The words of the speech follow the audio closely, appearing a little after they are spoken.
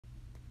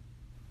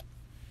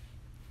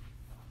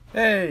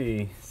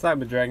Hey,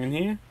 Cyber Dragon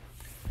here.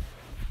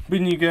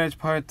 Bringing you guys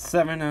part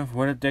 7 of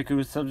What If Deku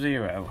was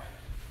Sub-Zero.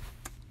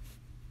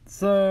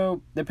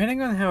 So,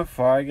 depending on how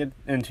far I get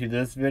into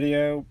this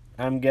video,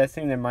 I'm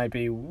guessing there might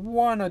be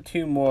 1 or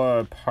 2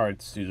 more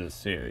parts to this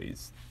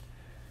series.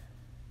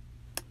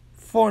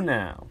 For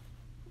now,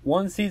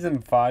 once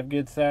Season 5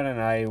 gets out and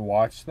I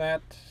watch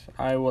that,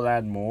 I will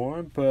add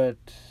more, but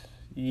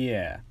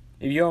yeah.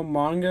 If you're a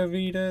manga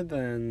reader,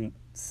 then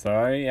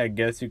sorry, I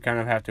guess you kind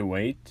of have to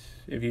wait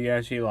if you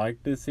actually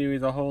like this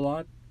series a whole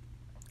lot.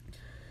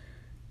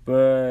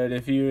 But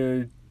if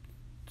you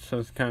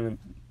just kind of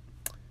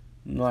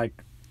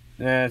like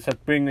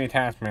such bring the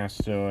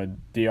Taskmaster or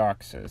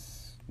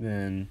Deoxys,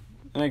 then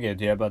I get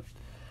you, but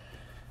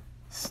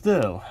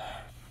still.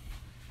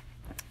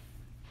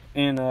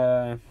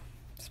 And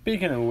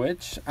speaking of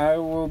which, I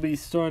will be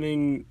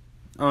starting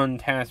on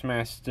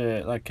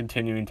Taskmaster, like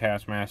continuing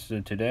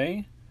Taskmaster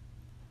today.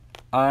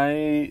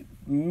 I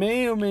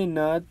may or may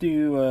not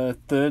do a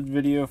third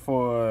video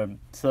for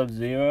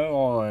Sub-Zero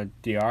or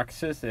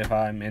Deoxys if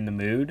I'm in the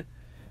mood.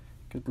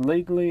 Because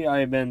lately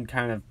I've been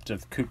kind of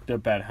just cooped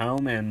up at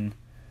home, and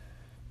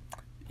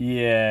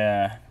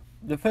yeah,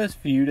 the first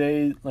few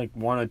days, like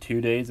 1 or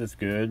 2 days, is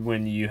good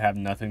when you have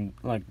nothing,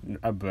 like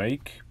a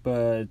break.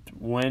 But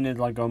when it's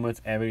like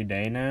almost every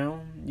day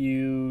now,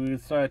 you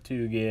start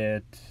to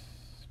get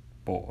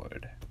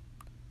bored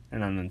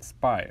and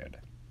uninspired.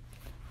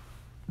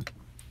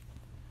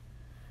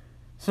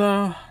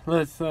 So,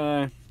 let's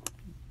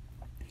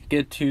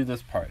get to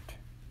this part.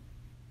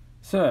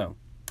 So,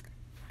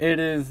 it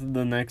is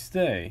the next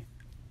day,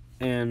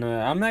 and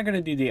I'm not going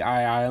to do the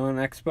Island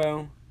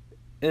Expo.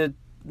 It's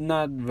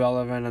not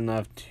relevant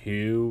enough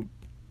to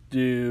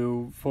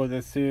do for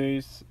this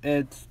series.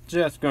 It's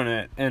just going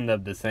to end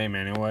up the same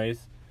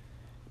anyways.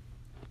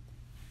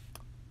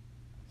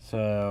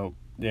 So,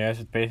 yeah, I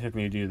should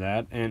basically do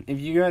that. And if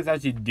you guys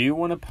actually do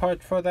want a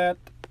part for that,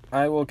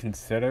 I will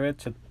consider it.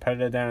 Just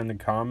put it down in the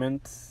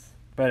comments.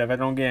 But if I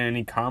don't get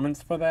any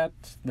comments for that,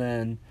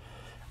 then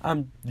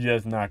I'm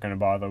just not going to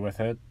bother with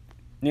it.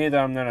 Neither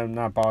I'm going to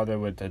not bother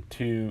with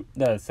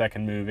the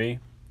second movie.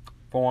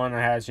 For one,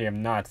 I actually have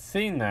not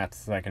seen that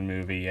second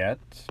movie yet.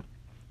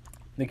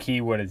 The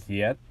keyword is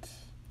yet.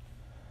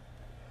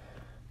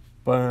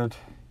 But,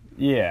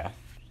 yeah.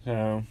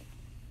 So,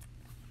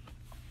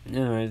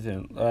 anyways,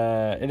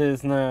 it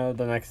is now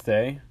the next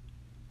day.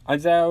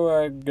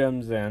 Aizawa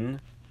comes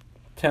in,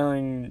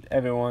 telling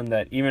everyone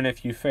that even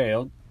if you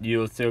failed,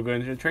 you'll still go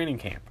into the training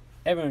camp.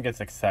 Everyone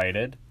gets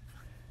excited,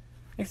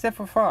 except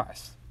for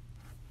Frost.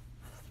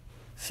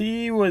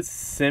 She was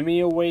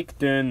semi-awake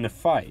during the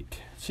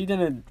fight. She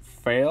didn't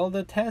fail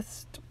the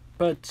test,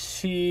 but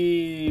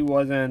she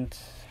wasn't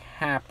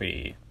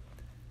happy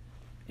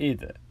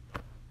either.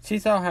 She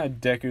saw how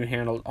Deku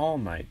handled All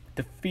Might,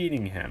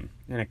 defeating him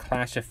in a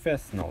clash of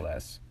fists, no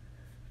less.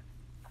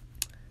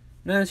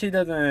 Now, she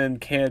doesn't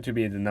care to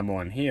be the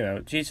 #1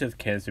 hero, she just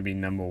cares to be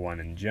 #1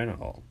 in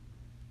general.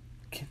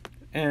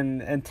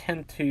 And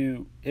intend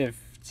to,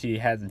 if she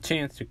has a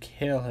chance, to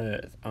kill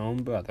her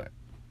own brother.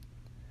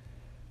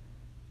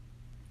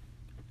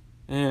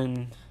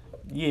 And,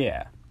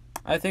 yeah.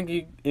 I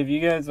think if you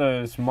guys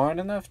are smart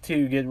enough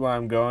to get where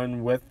I'm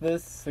going with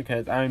this,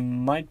 because I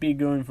might be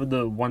going for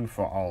the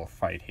one-for-all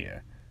fight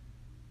here.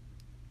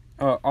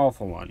 Or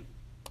all-for-one.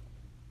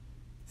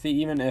 See,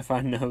 even if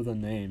I know the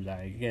names,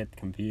 I get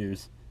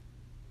confused.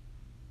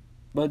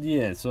 But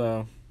yeah,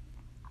 so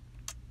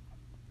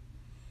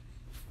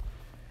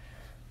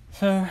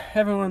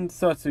everyone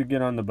starts to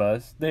get on the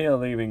bus. They are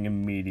leaving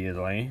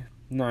immediately.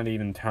 Not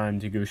even time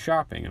to go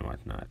shopping and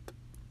whatnot.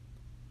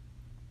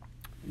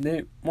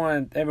 They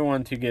want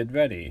everyone to get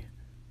ready.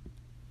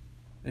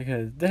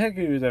 Because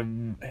Deku is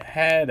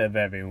ahead of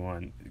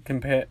everyone.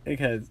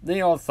 Because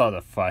they all saw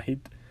the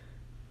fight.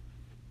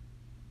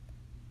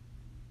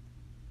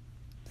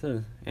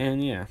 So,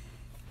 and yeah.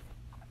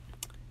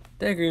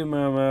 Deku and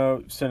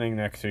Momo sitting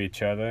next to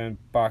each other, and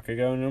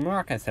Bakugo and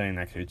Umaka sitting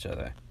next to each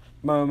other.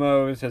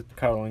 Momo is just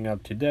cuddling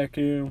up to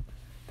Deku.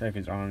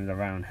 Deku's arms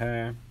around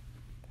her.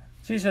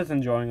 She's just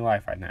enjoying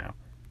life right now.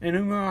 And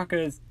Umaka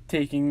is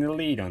taking the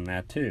lead on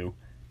that too.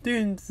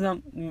 Doing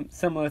some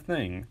similar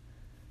thing.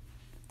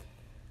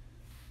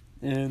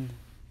 And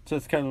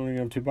just cuddling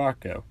up to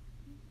Bakugo.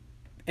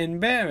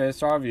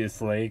 Embarrassed,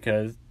 obviously,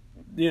 because,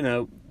 you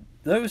know,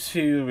 those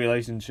two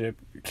relationship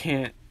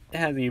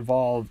has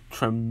evolved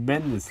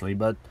tremendously,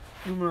 but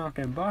Umaka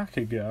and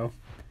Bakugo,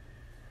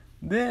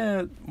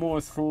 they're more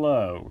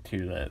slow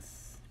to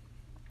this.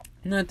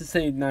 Not to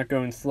say not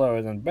going slow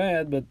isn't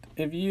bad, but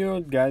if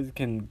you guys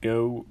can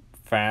go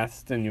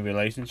fast in your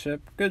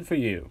relationship, good for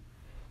you.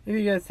 If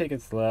you guys take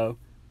it slow,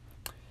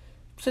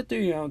 just do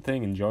your own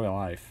thing, enjoy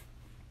life.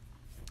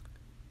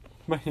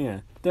 But yeah,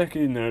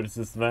 Deku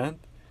notices that.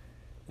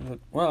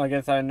 Well, I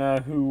guess I know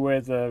who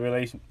wears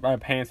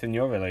pants in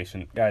your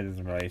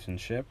guys'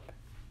 relationship.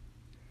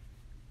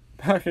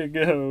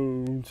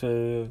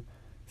 Bakugo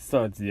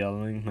starts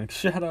yelling, like,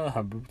 shut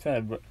up.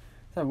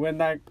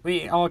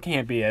 We all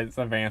can't be as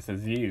advanced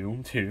as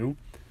you two.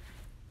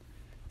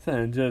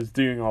 So just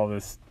doing all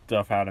this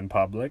stuff out in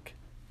public.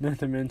 Not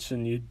to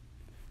mention you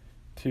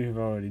two have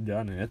already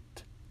done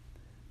it.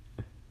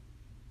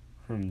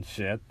 And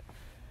shit.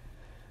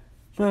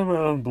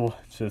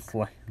 Just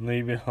like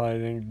leave it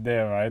like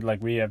there, right?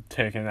 Like we have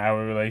taken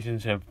our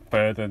relationship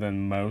further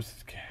than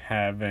most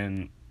have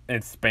in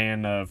its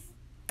span of.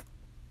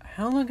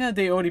 How long had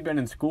they already been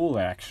in school,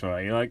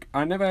 actually? Like,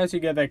 I never actually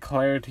get that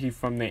clarity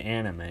from the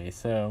anime,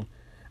 so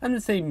I'm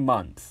gonna say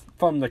months.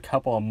 From the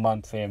couple of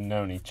months they have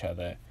known each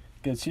other.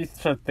 Because she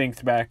sort of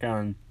thinks back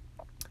on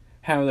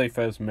how they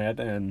first met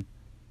and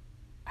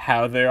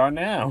how they are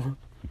now.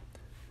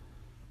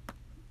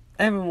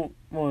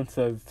 Everyone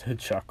says to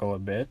chuckle a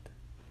bit.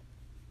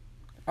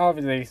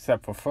 Obviously,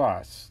 except for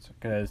Frost,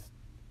 because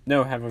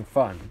no having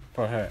fun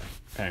for her,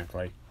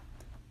 apparently.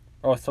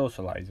 Or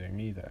socializing,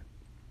 either.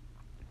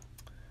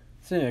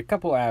 So, a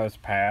couple hours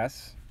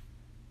pass.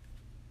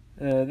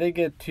 They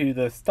get to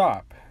the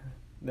stop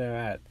they're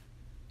at.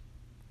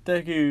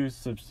 Deku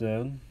slips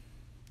in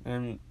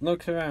and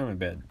looks around a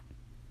bit.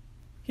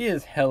 He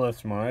is hella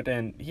smart,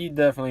 and he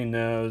definitely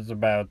knows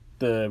about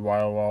the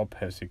Wild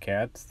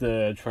Pussycats,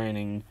 the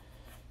training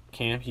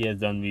camp. He has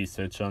done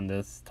research on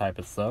this type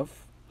of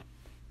stuff.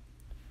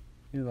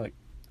 He's like,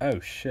 oh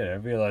shit, I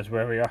realize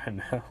where we are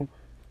now.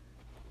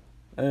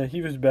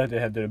 He was about to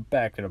head to the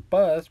back of the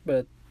bus,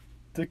 but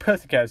the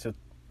Pussycats just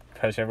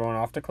push everyone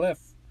off the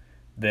cliff.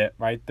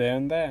 Right there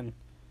and then.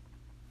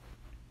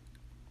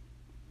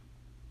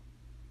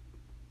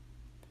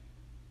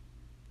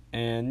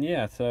 And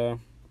yeah,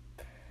 so.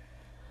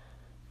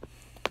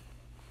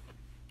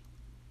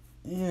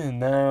 Yeah,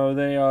 now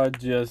they are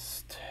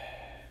just.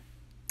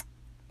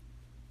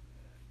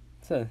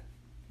 So.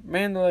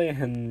 Mandalay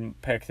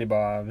and Pixie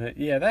Bob.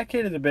 Yeah, that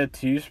kid is a bit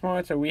too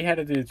smart, so we had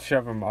to just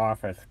shove him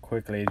off as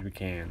quickly as we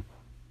can.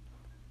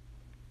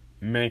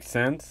 Makes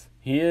sense.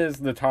 He is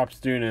the top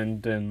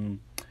student in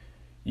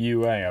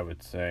UA, I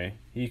would say.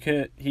 He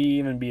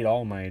even beat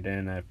All Might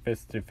in a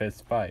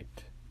fist-to-fist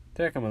fight.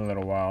 Took him a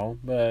little while,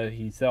 but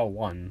he still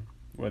won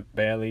with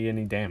barely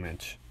any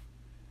damage.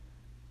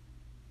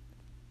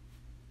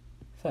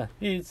 So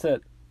he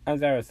said,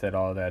 Azara said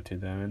all that to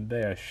them, and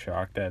they are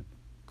shocked that,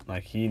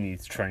 like, he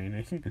needs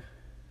training.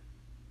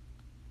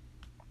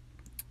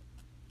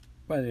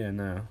 But yeah,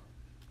 no.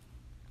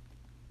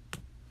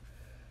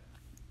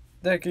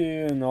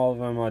 Deku and all of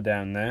them are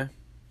down there.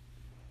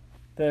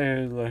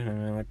 They're looking at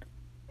me like,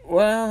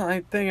 well,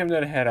 I think I'm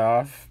gonna head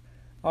off.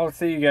 I'll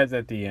see you guys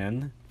at the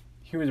end.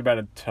 He was about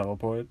to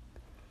teleport.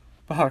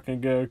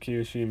 Bakugo,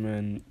 Kyoshima,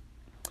 and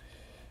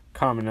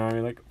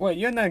Kaminari like, wait,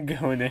 you're not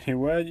going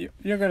anywhere.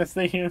 You're gonna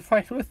stay here and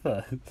fight with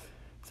us.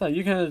 So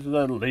you can just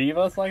leave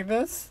us like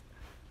this?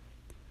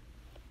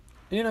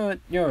 You know what?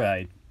 You're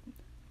right.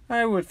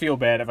 I would feel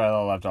bad if I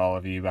left all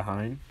of you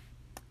behind.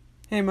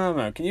 Hey,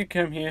 Momo, can you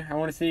come here? I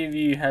want to see if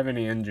you have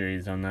any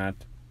injuries on that.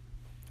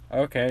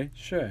 Okay,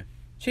 sure.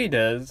 She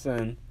does,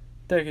 and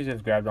Deku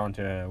just grabbed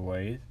onto her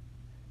waist.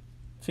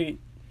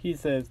 He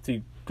says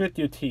to grit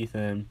your teeth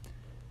and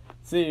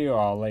see you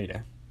all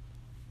later.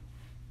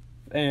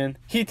 And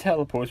he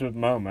teleports with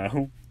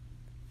Momo.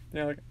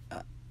 They're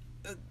like,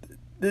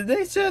 did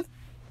they just...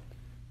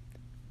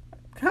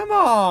 Come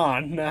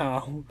on,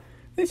 now.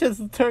 They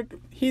just took...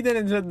 He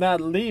didn't just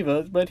not leave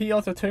us, but he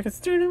also took a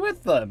student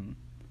with them.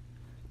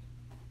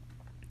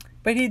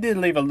 But he did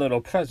leave a little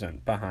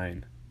present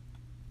behind.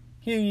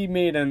 He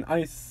made an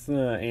ice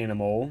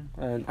animal,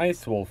 an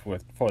ice wolf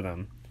for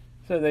them,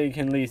 so they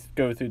can at least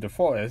go through the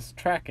forest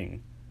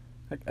tracking.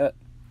 Like,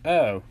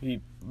 oh,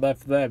 he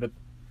left there, but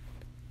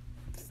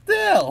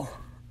still!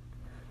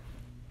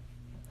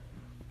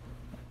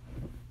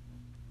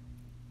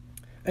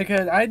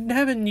 Because I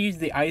haven't used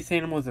the ice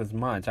animals as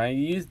much. I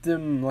used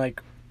them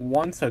like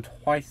once or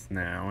twice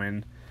now,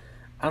 and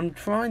I'm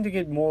trying to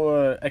get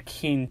more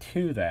akin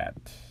to that.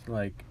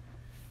 Like,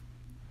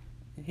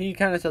 he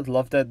kind of just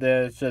left that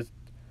there just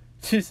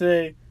to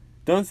say,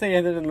 don't say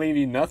I didn't leave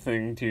you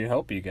nothing to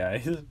help you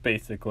guys,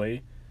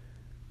 basically.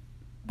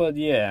 But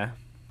yeah.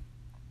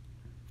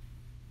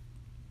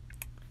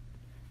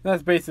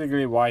 That's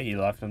basically why he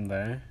left him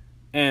there.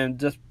 And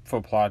just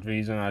for plot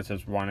reason, I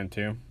just wanted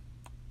to.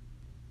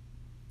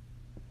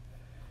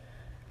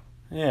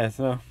 Yeah,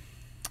 so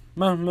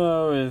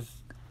Momo is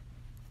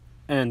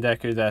and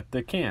Deku's at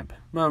the camp.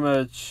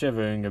 Momo's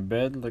shivering a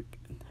bit. Like,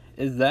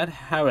 is that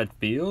how it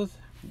feels?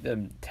 The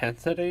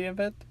intensity of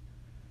it?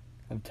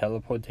 Of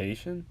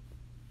teleportation?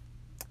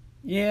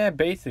 Yeah,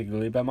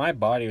 basically, but my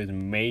body was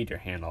made to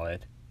handle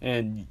it.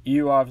 And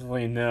you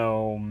obviously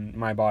know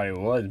my body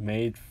was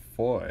made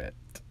for it.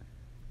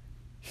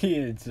 He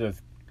is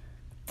just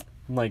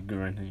like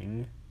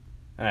grinning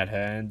at her,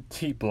 and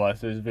she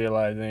blushes,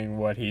 realizing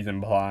what he's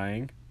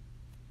implying.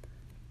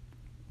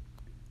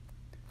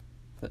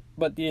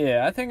 But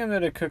yeah, I think I'm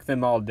gonna cook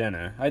them all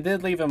dinner. I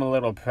did leave them a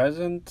little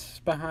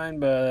present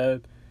behind,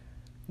 but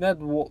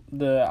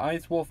the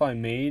ice wolf I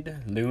made,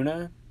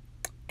 Luna,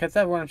 cause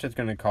that's what I'm just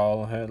gonna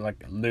call her,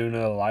 like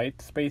Luna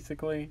Lights,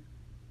 basically.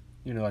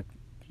 You know, like,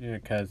 you know,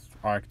 cause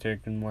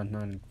Arctic and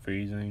whatnot and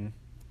freezing.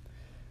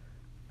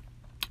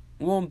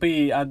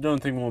 I don't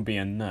think won't be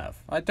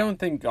enough. I don't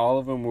think all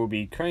of them will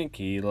be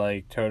cranky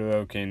like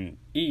Todoroki and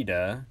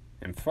Ida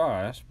and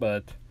Frost,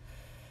 but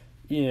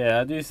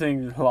yeah, I do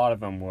think a lot of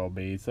them will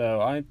be,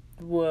 so I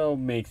will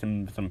make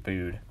some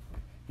food.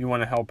 You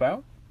want to help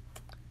out?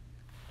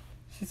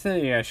 She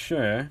said, yeah,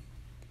 sure.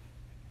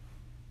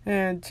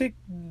 And she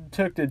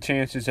took the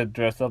chance to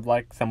dress up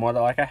like somewhat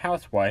like a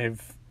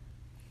housewife.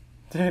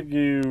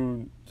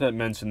 You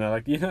mentioned that,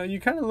 like, you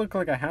kind of look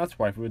like a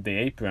housewife with the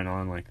apron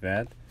on like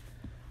that.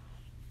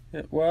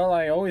 Well,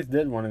 I always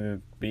did want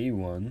to be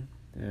one,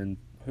 and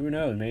who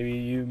knows,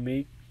 maybe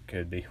me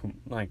could be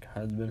like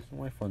husband and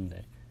wife one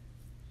day.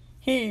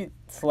 He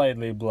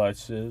slightly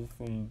blushes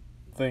and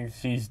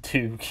thinks she's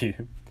too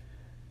cute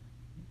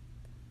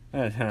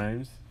at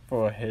times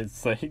for his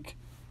sake.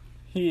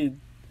 He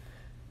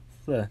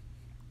said,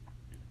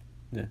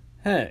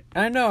 hey,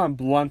 I know I'm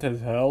blunt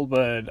as hell,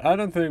 but I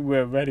don't think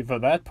we're ready for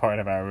that part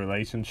of our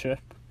relationship.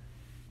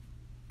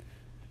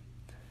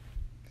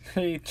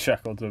 He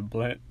chuckled a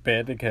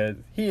bit because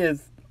he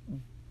is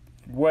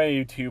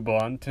way too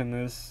blunt in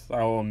this,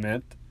 I'll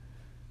admit.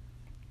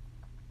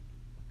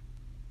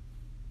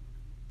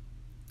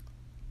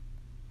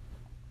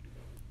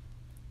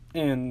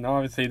 And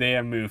obviously they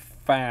have moved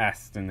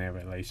fast in their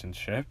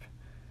relationship.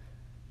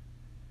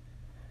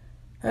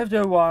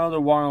 After a while,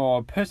 the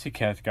wild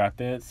pussycats got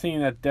there, seeing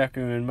that Deku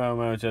and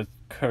Momo just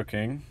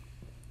cooking.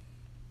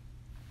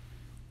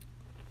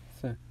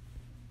 So,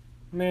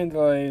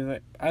 Mandalay,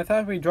 like, I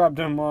thought we dropped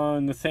him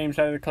on the same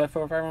side of the cliff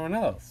with everyone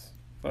else.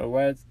 But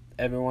where's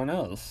everyone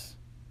else?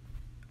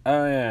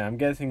 Oh yeah, I'm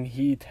guessing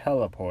he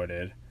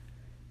teleported.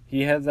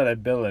 He has that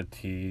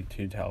ability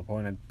to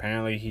teleport, and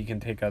apparently he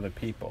can take other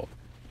people.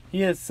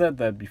 He has said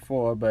that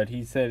before, but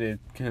he said it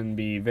can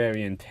be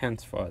very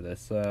intense for this,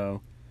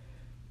 so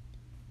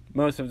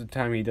most of the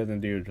time he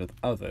doesn't do it with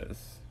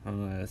others,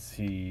 unless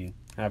he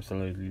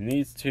absolutely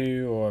needs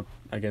to, or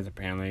I guess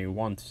apparently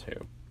wants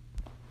to.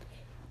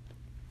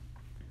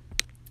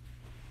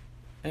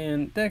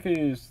 And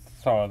Deku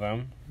saw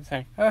them,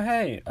 saying, oh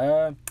hey,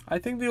 I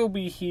think they'll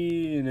be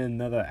here in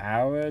another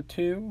hour or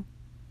two,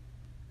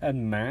 at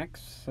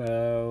max,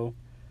 so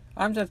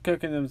I'm just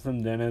cooking them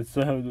some dinner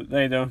so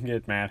they don't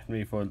get mad at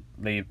me for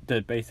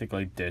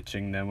basically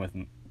ditching them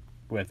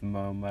with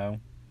Momo.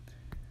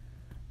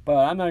 But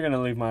I'm not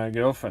gonna leave my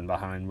girlfriend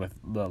behind with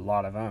a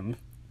lot of them.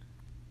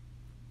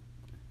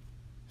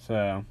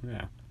 So,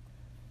 yeah.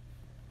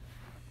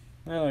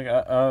 They're like,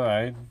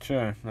 alright,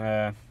 sure.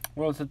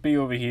 We'll just be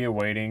over here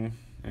waiting.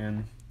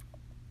 And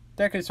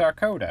Deku saw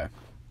Koda.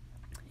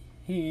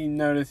 He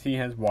noticed he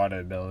has water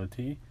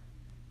ability.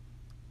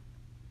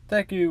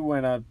 Deku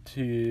went up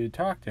to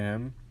talk to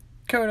him.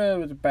 Koda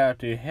was about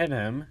to hit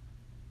him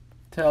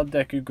till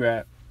Deku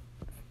grabbed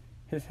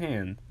his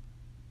hand.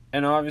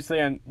 And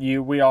obviously,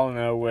 we all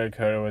know where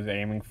Koda was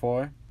aiming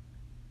for.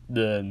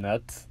 The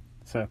nuts.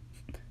 So,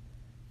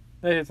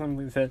 they had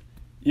something that said,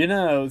 you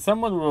know,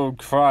 someone will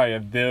cry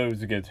if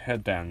those get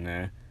hit down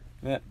there.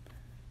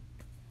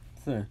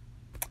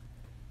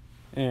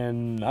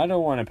 And I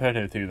don't want to put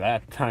her through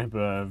that type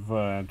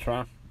of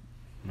trauma.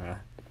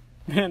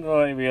 And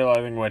really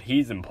realizing what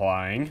he's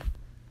implying.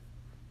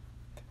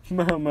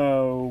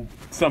 Momo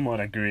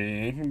somewhat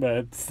agreeing,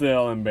 but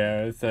still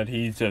embarrassed that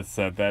he just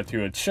said that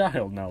to a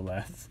child, no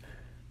less.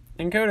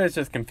 And Koda's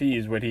just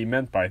confused what he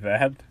meant by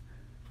that.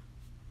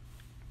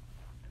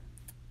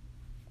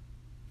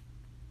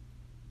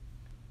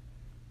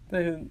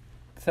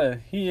 So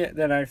he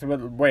then asked,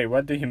 wait,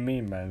 what do you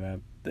mean by that?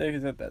 They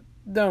said,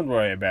 don't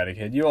worry about it,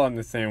 kid. You'll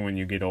understand when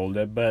you get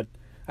older, but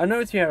I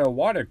noticed you have a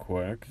water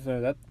quirk,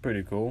 so that's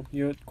pretty cool.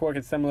 Your quirk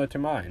is similar to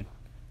mine.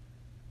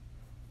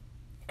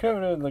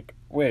 Koda like,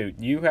 wait,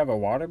 you have a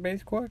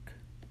water-based quirk?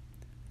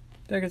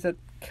 Deku said,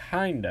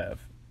 kind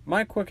of.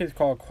 My quirk is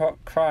called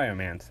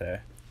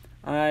Cryomancer.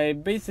 I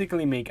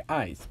basically make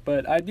ice,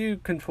 but I do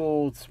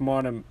control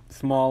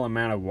small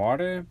amount of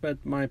water,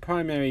 but my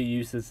primary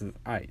use is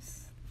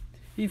ice.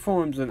 He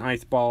forms an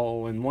ice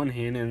ball in one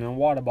hand and a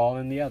water ball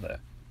in the other.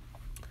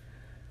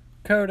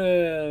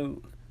 Koda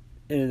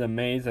is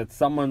amazed that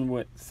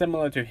someone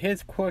similar to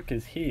his quirk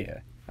is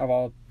here, of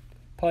all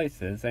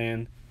places,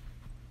 and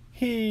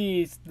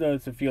he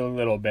starts to feel a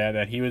little bad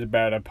that he was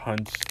about to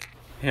punch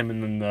him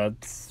in the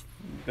nuts.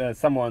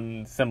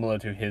 Someone similar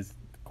to his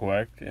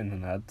quirk in the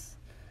nuts.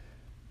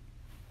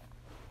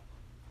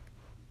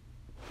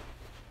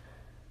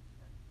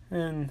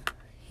 And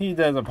he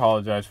does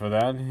apologize for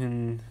that,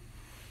 and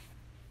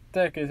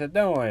Deku said,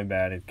 don't worry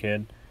about it,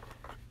 kid.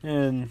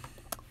 And,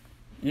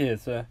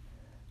 yes,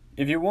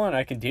 if you want,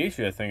 I can teach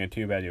you a thing or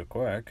two about your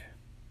quirk.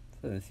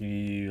 So if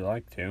you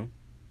like to.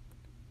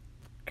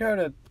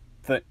 Koda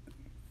thinks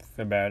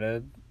about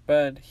it,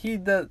 but he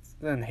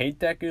doesn't hate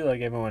Deku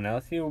like everyone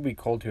else. He will be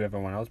cold to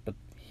everyone else, but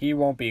he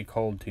won't be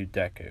cold to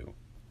Deku.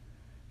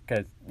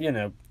 Because,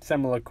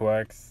 similar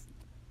quirks.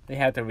 They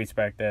have to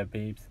respect their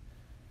peeps.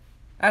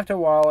 After a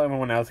while,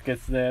 everyone else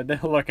gets there. They're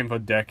looking for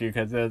Deku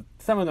because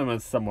some of them are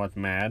somewhat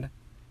mad.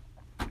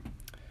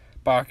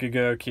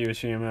 Bakugo,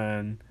 Kirishima,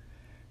 and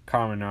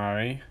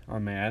Kaminari are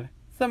mad.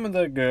 some of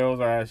the girls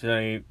are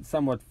actually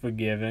somewhat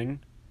forgiving.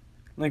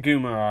 Like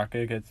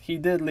Umaraka, because he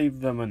did leave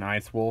them an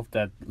ice wolf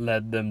that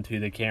led them to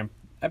the camp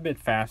a bit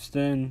faster,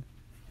 and,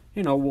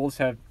 wolves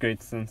have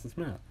great sense of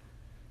smell.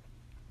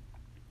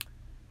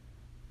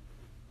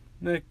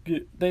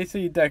 They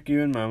see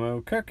Deku and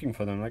Momo cooking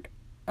for them, like,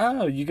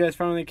 oh, you guys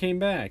finally came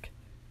back.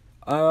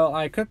 Well,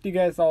 I cooked you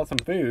guys all some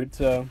food,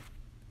 so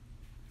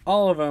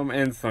all of them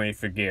instantly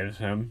forgives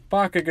him.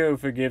 Bakugo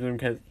forgives him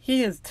because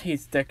he has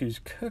tasted Deku's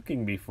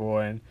cooking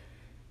before, and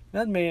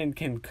that man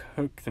can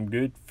cook some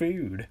good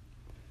food.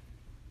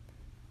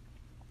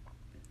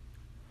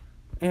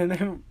 And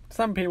then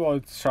some people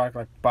are shocked,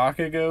 like,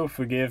 Bakugo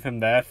forgive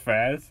him that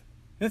fast?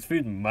 This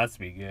food must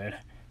be good.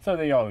 So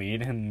they all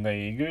eat, and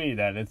they agree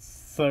that it's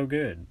so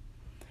good.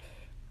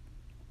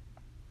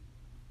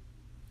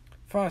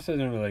 Frost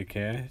doesn't really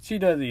care. She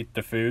does eat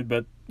the food,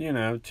 but,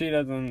 she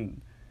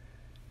doesn't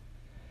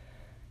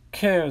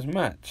care as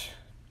much.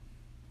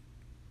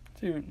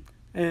 And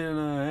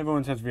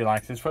everyone just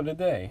relaxes for the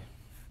day.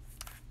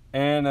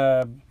 And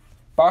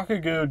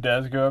Bakugo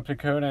does go up to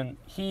Kota, and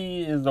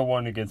he is the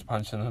one who gets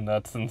punched in the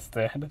nuts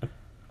instead.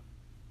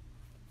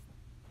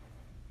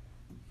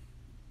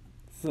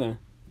 So,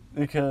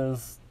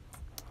 because,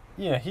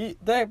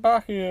 that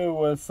Bakugo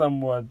was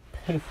somewhat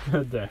pissed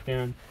at that,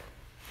 and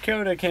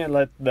Kota can't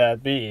let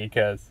that be,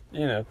 because,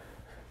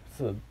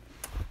 so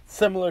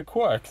similar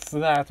quirks, so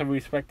they have to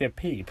respect their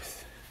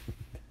peeps.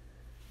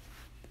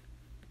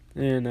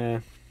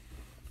 And,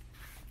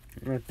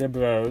 with the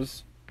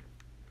bros,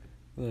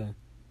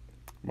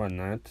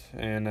 whatnot,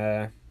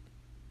 and,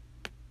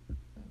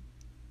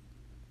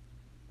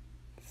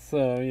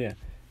 so, yeah.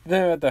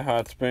 They're at the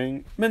hot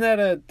spring.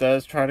 Mineta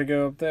does try to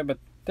go up there, but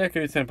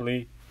Deku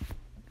simply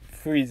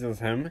freezes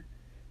him,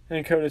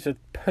 and Kota just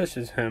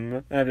pushes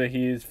him after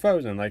he's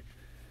frozen. Like,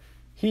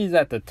 he's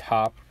at the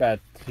top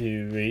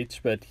to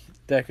reach, but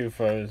Deku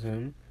froze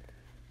him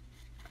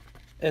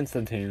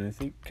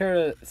instantaneously.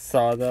 Kota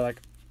saw that,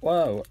 like,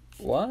 whoa,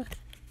 what?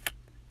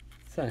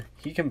 So,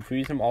 he can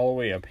freeze him all the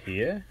way up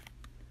here?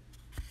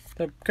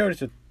 So, Kota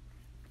just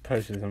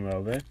pushes him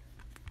over.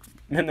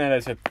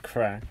 Mineta just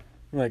crack.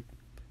 Like,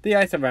 the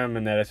ice around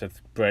Mineta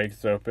just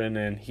breaks open,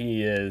 and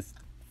he is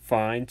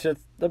fine,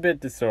 just a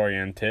bit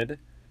disoriented.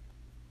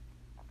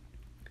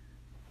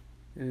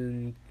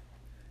 And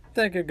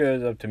Deku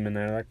goes up to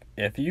Mineta, like,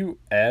 if you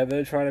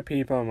ever try to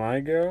peep on my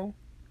girl,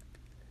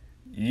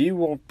 you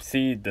won't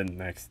see the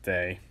next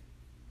day.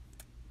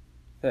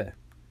 There.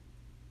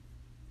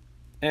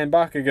 And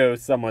Bakugo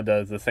somewhat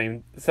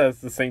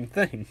says the same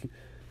thing.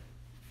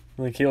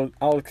 Like,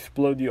 I'll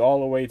explode you all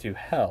the way to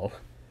hell.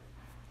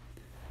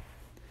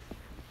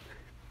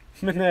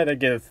 Mineta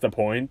gets the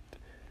point.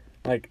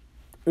 Like,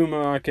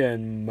 Umaraka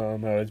and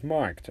Momo is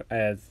marked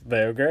as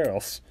their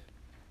girls.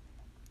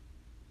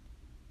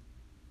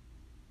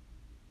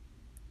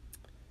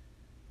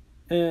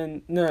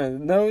 And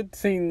no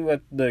scene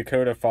with the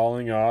Kota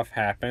falling off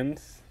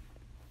happens.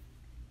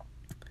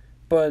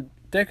 But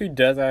Deku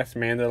does ask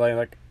Mandalay,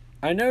 like,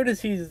 I notice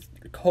he's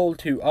cold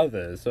to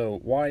others, so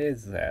why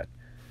is that?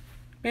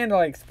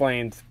 Mandalay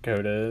explains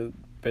Kota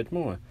a bit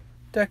more.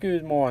 Deku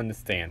is more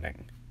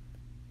understanding.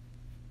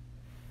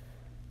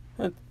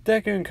 But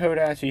Deku and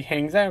Kota actually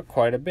hangs out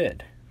quite a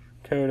bit.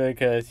 Kota,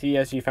 because he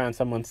actually found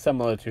someone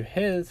similar to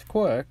his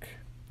quirk,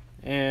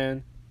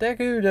 and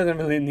Deku doesn't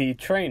really need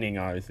training,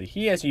 obviously.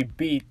 He actually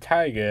beat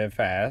Tiger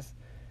fast.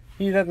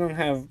 He doesn't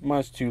have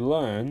much to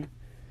learn.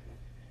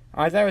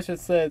 Isaiah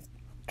just says,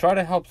 try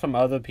to help some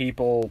other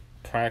people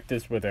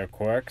practice with their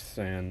quirks,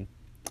 and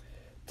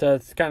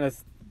just kind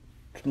of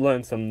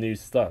learn some new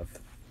stuff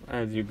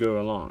as you go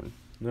along.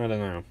 I don't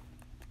know.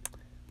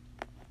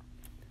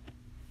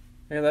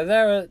 And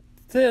Isaiah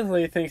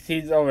seriously thinks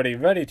he's already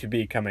ready to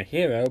become a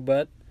hero,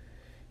 but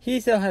he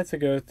still has to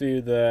go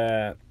through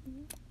the,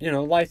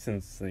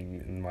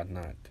 licensing and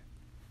whatnot.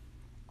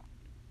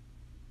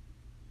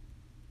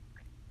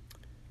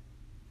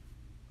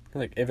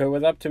 Like, if it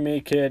was up to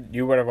me, kid,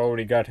 you would have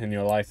already gotten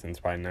your license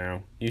by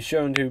now. You've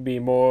shown to be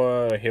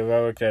more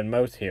heroic than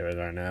most heroes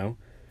I know.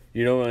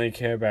 You don't really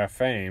care about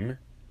fame.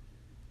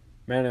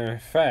 Matter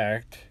of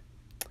fact,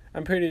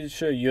 I'm pretty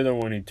sure you're the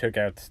one who took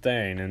out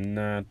Stain and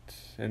not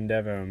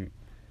Endeavor.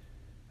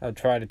 I'll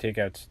try to take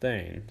out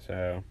Stain,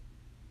 so.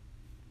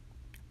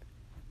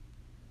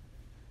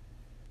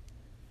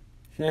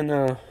 And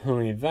not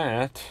only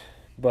that,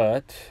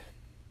 but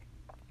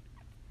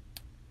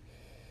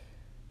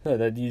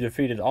that you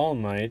defeated All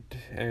Might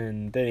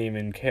and didn't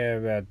even care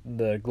about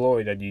the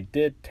glory that you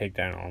did take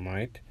down All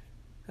Might.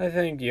 I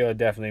think you're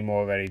definitely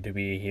more ready to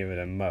be a hero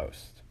than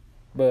most.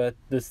 But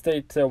the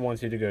state still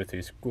wants you to go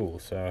through school,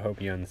 so I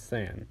hope you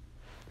understand.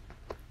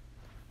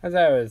 As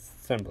I was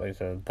simply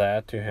said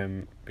that to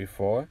him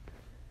before.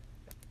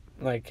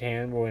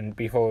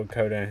 Before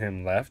Kota and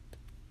him left.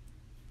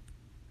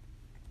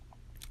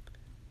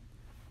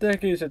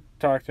 Deku used to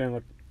talk to him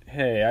like,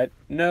 hey, I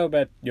know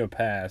about your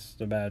past,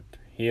 about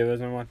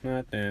heroes and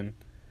whatnot, and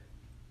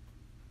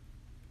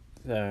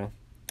so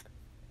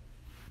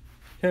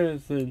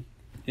here's the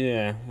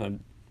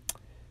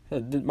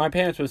My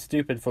parents were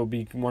stupid for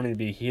wanting to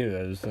be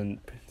heroes, and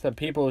so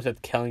people were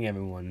just killing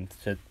everyone.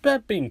 Said,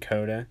 but being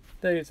Coda,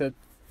 they said,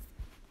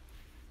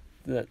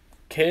 "That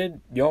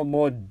kid, you're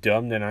more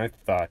dumb than I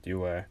thought you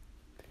were."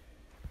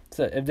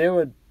 So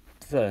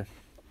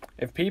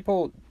if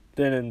people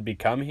didn't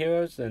become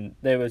heroes and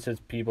there was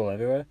just people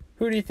everywhere,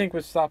 who do you think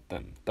would stop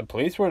them? The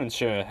police wouldn't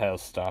sure as hell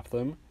stop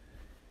them.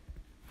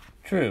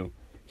 True,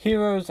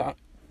 heroes'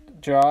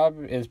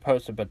 job is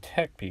supposed to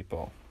protect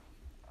people.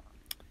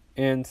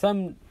 And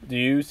some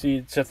do see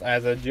it just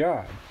as a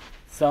job.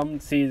 Some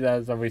see it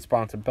as a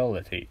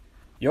responsibility.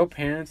 Your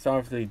parents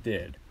obviously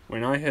did.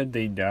 When I heard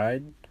they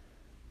died,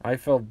 I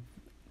felt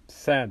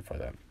sad for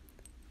them.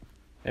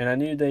 And I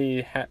knew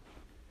they had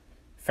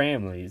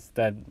families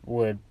that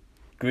would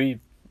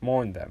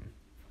mourn them.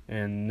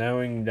 And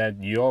knowing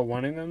that you're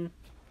one of them,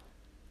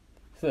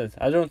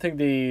 I don't think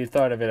they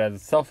thought of it as a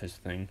selfish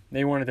thing.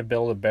 They wanted to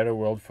build a better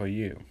world for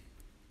you.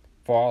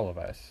 For all of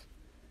us.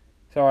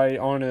 So I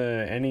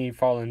honor any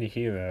fallen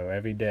hero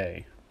every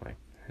day, like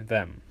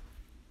them.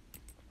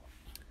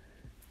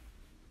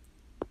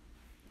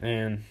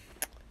 And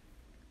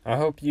I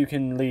hope you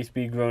can at least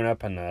be grown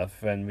up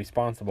enough and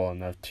responsible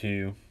enough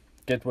to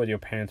get what your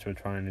parents were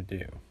trying to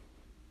do.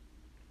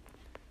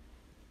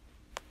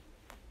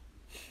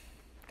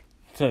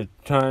 So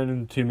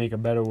trying to make a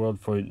better world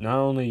for not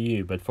only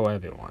you, but for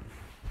everyone.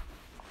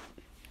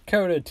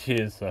 Coda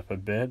tears up a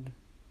bit,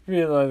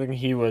 realizing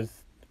he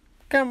was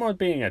kind of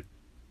being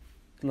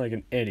like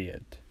an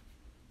idiot.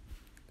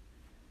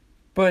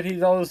 But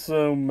he's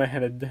also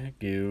mad at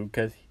Deku,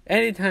 because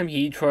anytime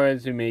he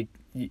tries to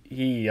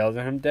he yells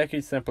at him,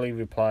 Deku simply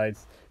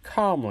replies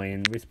calmly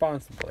and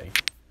responsibly.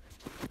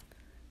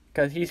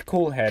 Because he's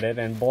cool-headed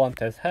and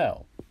blunt as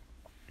hell.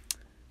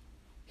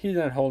 He's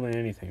not holding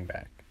anything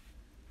back.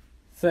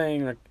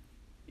 Saying, like,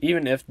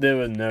 even if there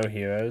were no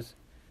heroes,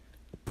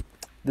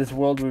 this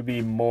world would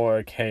be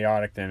more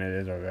chaotic than it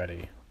is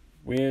already.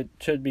 We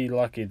should be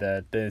lucky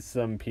that there's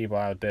some people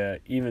out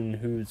there, even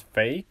who's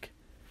fake,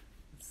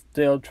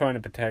 still trying to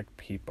protect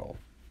people.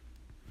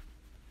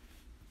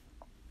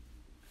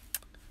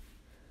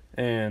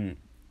 And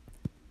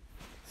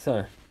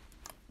so,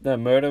 the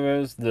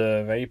murderers,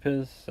 the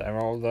rapists, and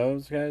all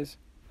those guys,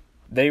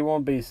 they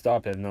won't be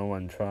stopped if no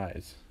one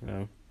tries.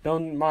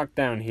 Don't mark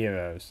down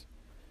heroes.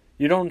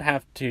 You don't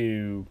have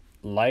to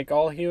like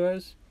all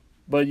heroes,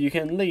 but you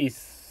can at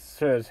least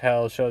sure as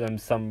hell show them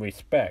some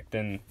respect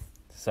and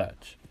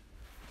such.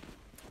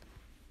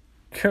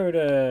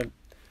 Coda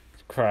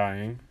is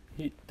crying.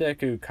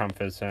 Deku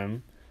comforts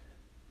him.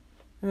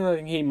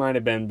 He might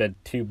have been a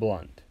bit too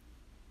blunt.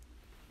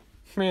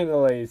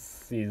 Mandalay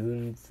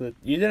seasons that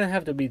you didn't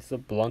have to be so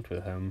blunt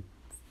with him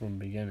from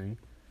the beginning.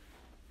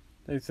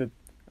 They said,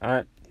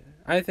 I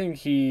think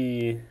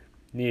he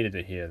needed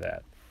to hear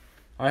that.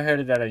 I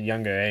heard it at a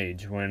younger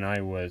age when I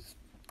was,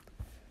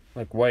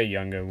 way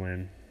younger,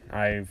 when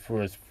I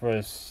was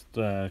first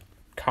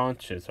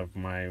conscious of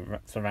my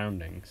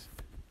surroundings.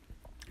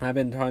 I've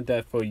been taught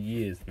that for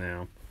years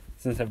now.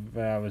 Since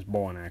I was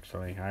born,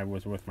 actually. I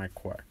was with my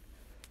quirk.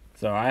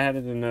 So I had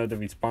to know the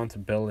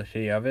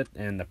responsibility of it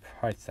and the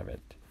price of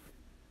it.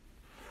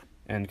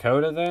 And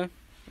Coda there,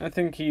 I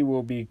think he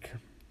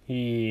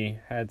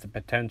has the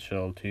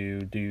potential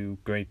to do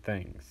great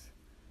things.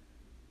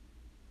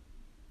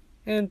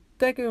 And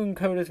Deku and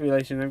Coda's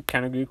relationship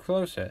kind of grew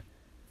closer.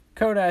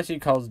 Coda actually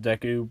calls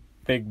Deku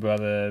Big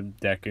Brother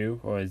Deku,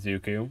 or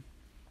Izuku.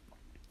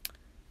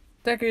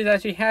 Deku is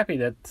actually happy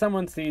that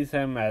someone sees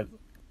him as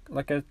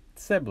like a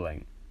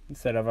sibling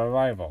instead of a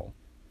rival.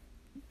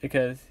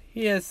 Because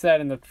he has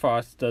said that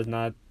Frost does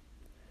not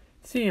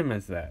see him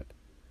as that.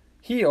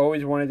 He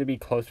always wanted to be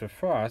close with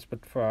Frost,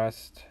 but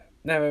Frost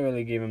never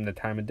really gave him the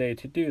time of day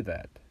to do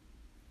that.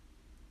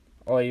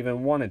 Or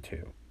even wanted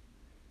to.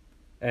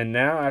 And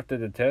now, after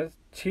the test,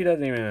 she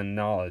doesn't even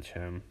acknowledge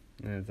him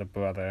as a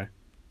brother.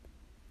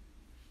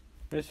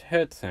 Which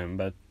hurts him,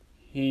 but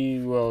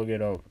he's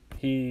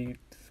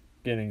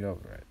getting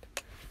over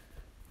it.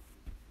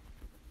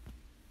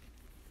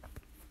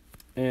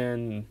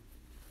 And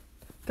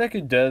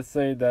Deku does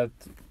say that,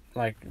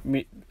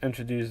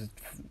 introduces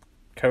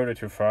Coda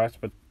to Frost,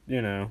 but,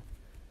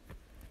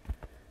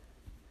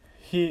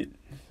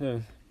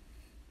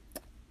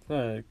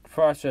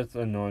 Frost just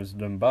ignores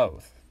them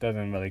both.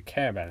 Doesn't really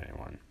care about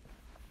anyone.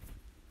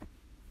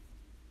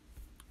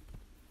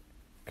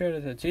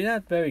 Coda said, she's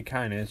not very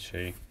kind, is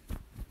she?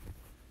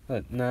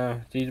 But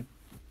no, she's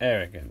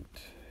arrogant.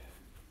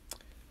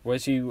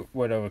 Wish she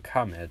would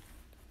overcome it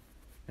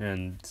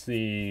and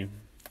see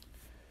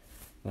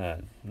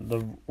what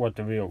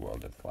the real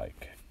world is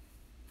like.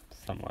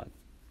 Somewhat.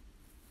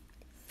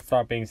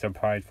 Stop being so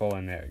prideful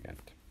and arrogant.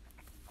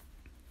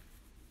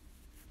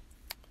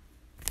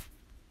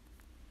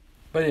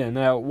 But yeah,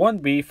 now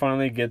 1B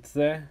finally gets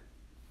there.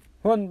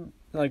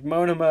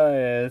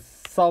 Monoma is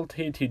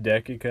salty to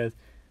Deku because,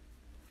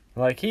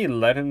 he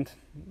let him,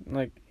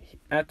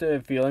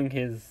 after feeling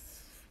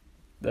his,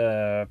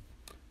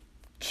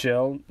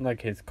 chill,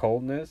 his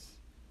coldness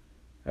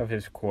of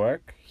his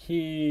quirk,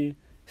 he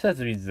says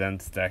he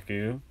resents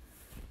Deku.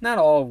 not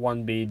all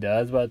 1B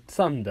does, but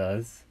some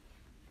does.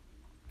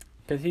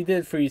 Because he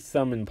did freeze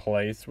some in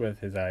place with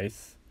his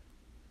ice.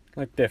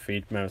 Like their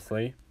feet,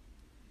 mostly.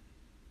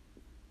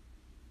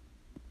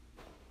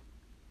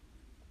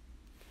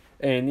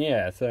 And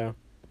yeah, so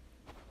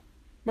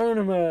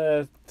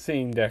Monoma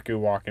seeing Deku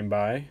walking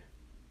by.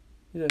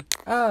 He said,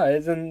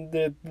 isn't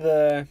it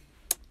the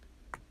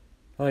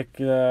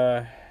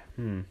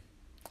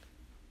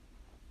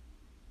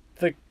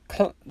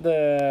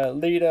the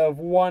leader of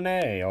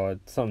 1A or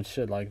some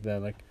shit like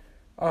that? Like,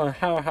 oh,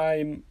 how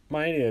high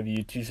mighty of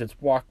you to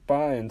just walk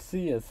by and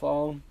see us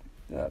all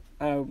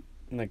out,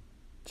 like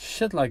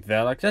shit like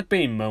that. Like, that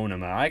being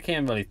Monoma, I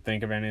can't really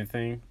think of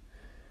anything.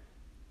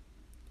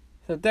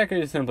 So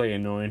Deku is simply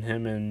annoying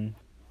him, and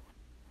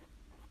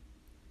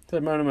so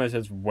Monoma is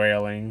just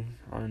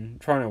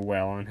trying to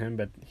wail on him,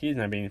 but he's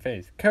not being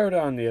fazed. Koda,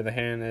 on the other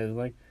hand, is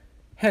like,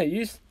 hey,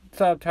 you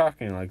stop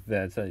talking like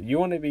that. So you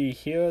want to be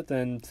here,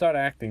 then start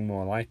acting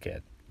more like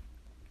it.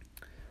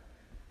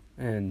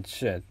 And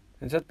shit.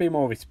 And just be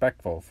more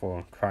respectful,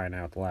 for crying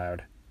out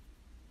loud.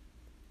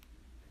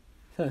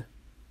 So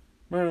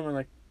Monoma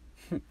like,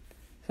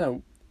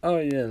 so, oh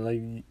yeah,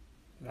 like,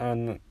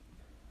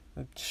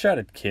 shut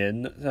it,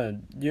 kid. So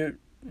you're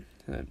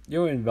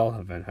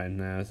irrelevant right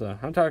now. So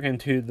I'm talking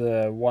to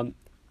the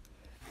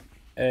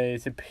a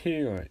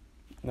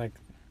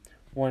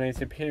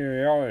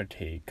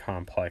superiority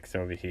complex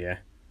over here.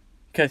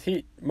 Because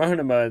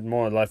Monoma is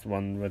more or less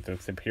one with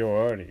a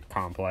superiority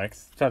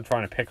complex. Start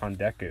trying to pick on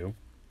Deku.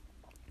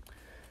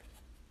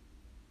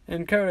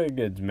 And Koda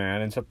gets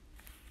mad and so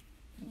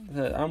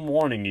I'm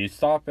warning you,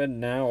 stop it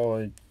now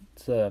or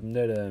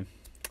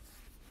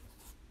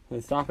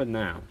stop it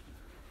now.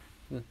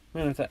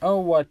 And say, oh,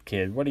 what,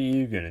 kid? What are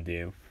you gonna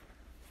do?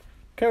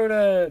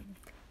 Koda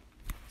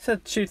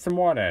shoots some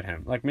water at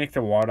him. Like, makes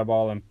a water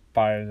ball and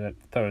throws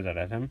it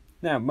at him.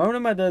 Now,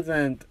 Monoma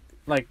doesn't,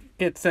 like,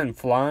 get sent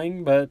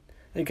flying, but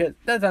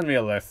that's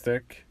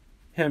unrealistic.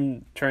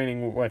 Him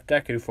training with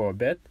Deku for a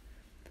bit.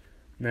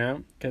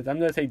 Now, because I'm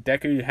gonna say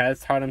Deku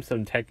has taught him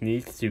some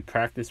techniques to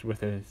practice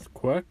with his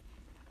quirk.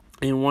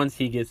 And once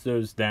he gets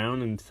those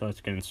down and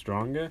starts getting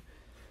stronger,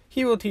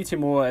 he will teach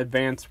him more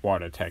advanced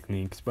water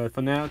techniques, but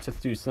for now,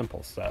 just do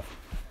simple stuff.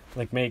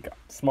 Like make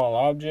small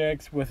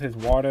objects with his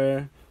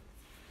water,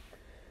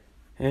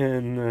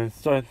 and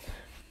start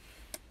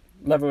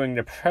leveling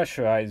the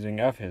pressurizing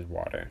of his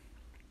water.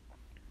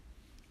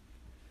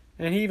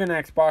 And he even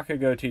asks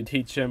Bakugo to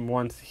teach him,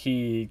 once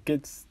he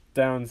gets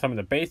down some of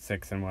the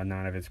basics and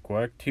whatnot of his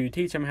quirk, to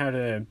teach him how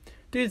to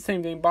do the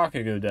same thing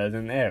Bakugo does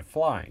in air,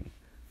 flying.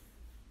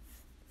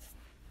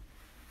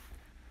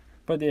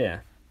 But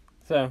yeah.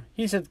 So,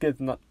 he just gets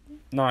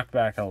knocked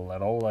back a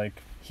little,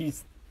 like, he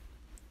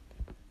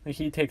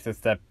takes a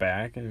step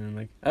back, and I'm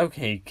like,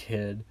 okay,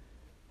 kid,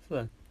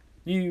 so,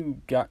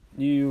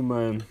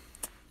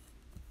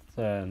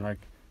 like,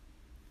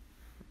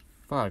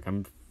 fuck,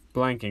 I'm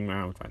blanking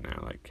out right now,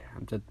 like,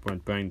 I'm just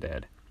brain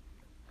dead.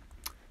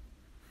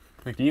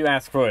 Like, you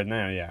asked for it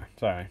now, yeah,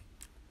 sorry.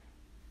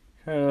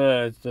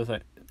 It's just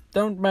like,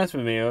 don't mess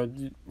with me,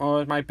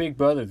 or my big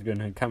brother's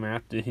gonna come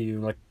after you,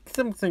 like,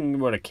 something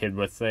what a kid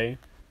would say.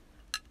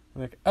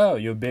 Like, oh,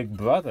 your big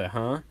brother,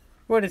 huh?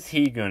 What is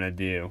he gonna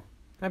do?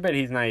 I bet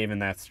he's not even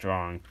that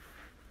strong.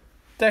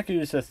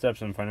 Deku just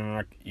steps in front of him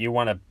like, you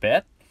wanna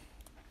bet?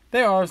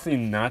 They're obviously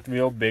not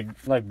real big,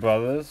 like,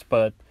 brothers,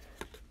 but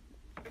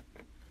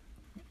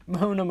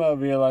Monoma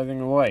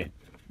realizing, wait,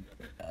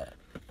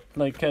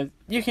 like, cause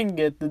you can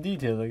get the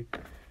details, like,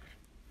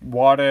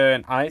 water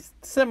and ice,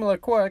 similar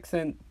quirks,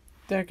 and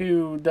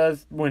Deku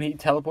does, when he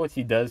teleports,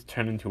 he does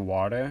turn into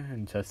water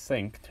and just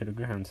sink to the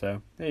ground,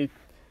 so they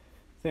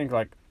think,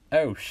 like,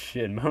 oh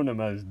shit,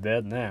 Monoma's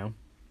dead now.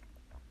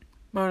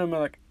 Monoma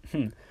like,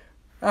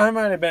 I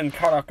might have been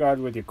caught off guard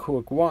with your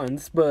quirk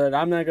once, but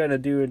I'm not gonna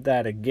do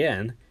that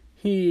again.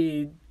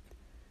 He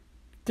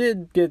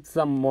did get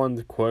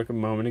someone's quirk a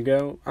moment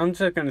ago. I'm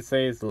just gonna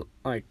say it's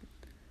like,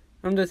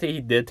 I'm gonna say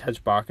he did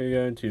touch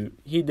Bakugo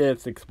he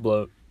did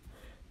explode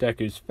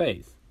Deku's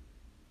face.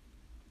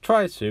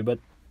 Tries to, but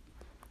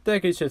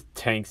Deku just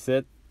tanks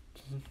it.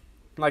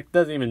 Like,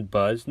 doesn't even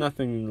budge.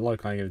 Nothing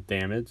looked like it was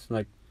damaged.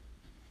 Like,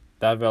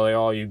 that really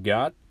all you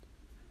got?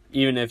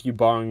 Even if you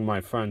borrowing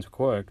my friend's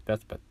quirk,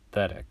 that's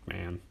pathetic,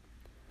 man.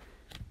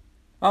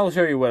 I'll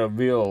show you what a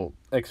real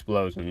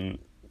explosion,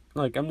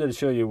 like, I'm gonna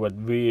show you what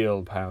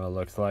real power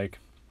looks like.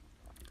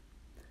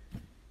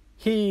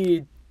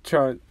 He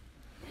just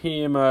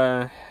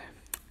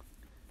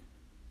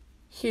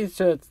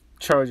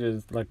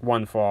charges, like,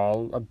 one for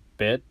all, a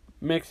bit,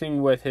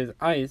 mixing with his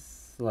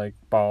ice, like,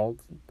 balls.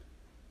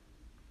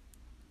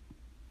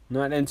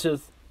 Not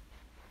inches.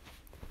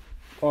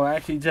 Or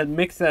actually just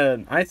mix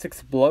an ice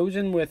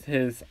explosion with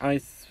his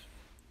ice,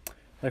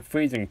 like,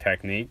 freezing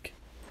technique.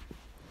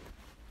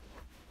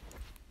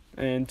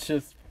 And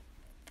just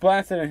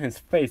blast it in his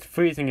face,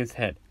 freezing his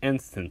head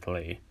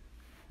instantly.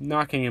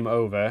 Knocking him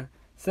over,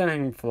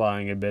 sending him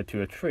flying a bit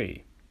to a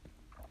tree.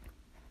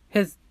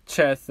 His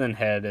chest and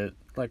head is,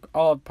 like,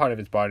 all part of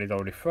his body is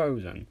already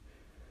frozen.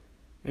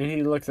 And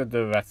he looks at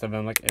the rest of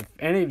them like, if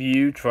any of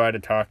you try to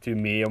talk to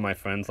me or my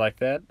friends like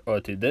that, or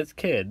to this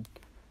kid,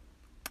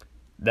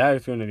 that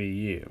is going to be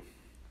you.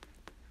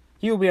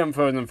 He will be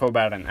unfrozen for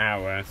about an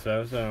hour or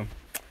so, so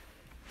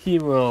he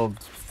will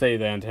stay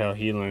there until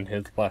he learned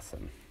his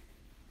lesson.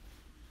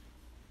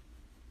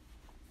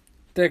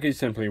 Deku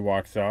simply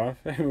walks off.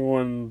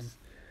 Everyone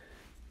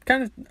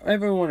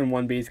in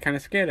One Piece is kind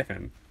of scared of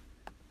him.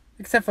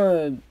 Except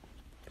for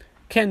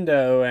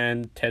Kendo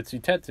and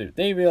Tetsu.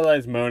 They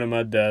realize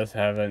Monoma does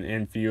have an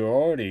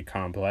inferiority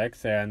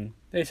complex, and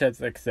they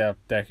just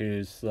accept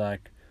Deku's,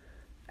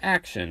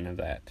 action of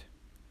that.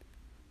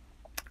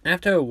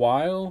 After a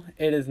while,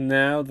 it is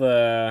now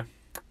the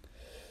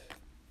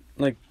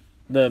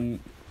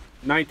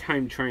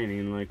nighttime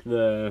training,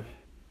 the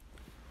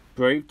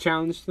Brave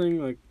Challenge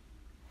thing,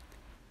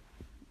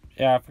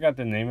 yeah, I forgot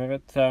the name of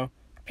it, so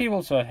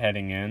people start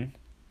heading in.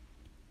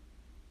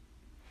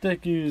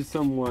 Deku's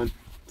somewhat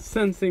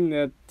sensing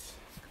that,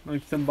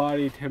 some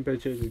body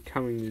temperatures is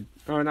coming,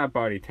 or not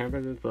body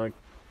temperatures, but,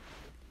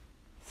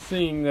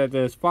 seeing that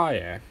there's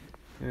fire,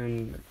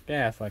 and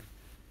gas,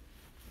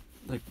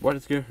 what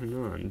is going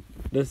on?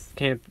 This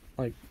can't,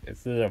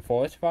 is it a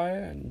forest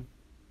fire? And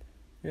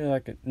you're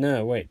like,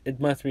 no, wait, it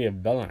must be a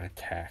villain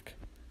attack.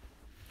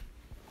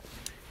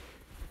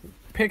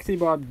 Pixie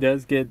Bob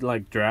does get,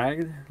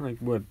 dragged,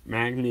 with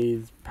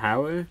Magni's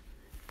power,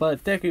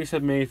 but Deku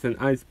just makes an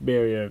ice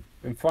barrier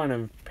in front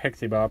of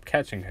Pixie Bob,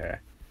 catching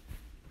her.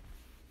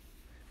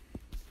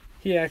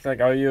 He asks,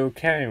 are you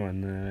okay?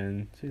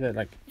 And she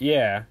said,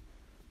 yeah,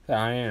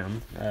 I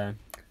am.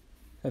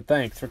 So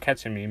thanks for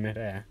catching me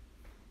midair.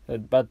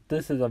 But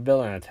this is a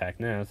villain attack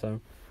now, so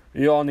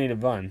you all need to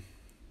run.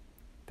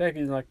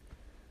 Deku's like,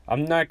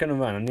 I'm not gonna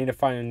run. I need to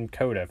find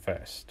Koda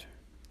first.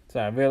 So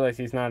I realize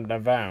he's not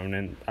around,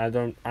 and I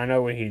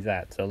know where he's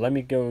at, so let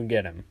me go and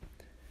get him.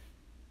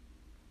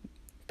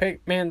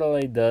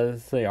 Mandalay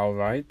does say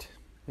alright,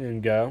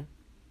 and go.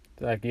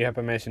 You have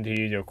permission to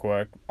use your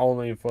quirk,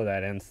 only for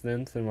that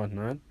instance, and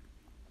whatnot.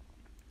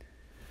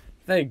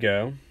 They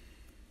go.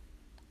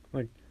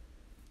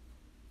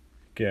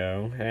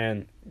 Go,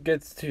 and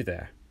gets to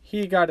there.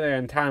 He got there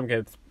in time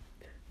because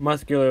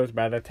Muscular was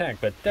about to attack,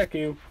 but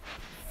Deku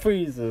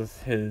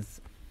freezes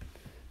his,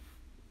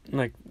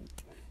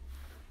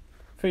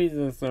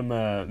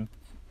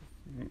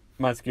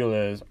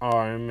 Muscular's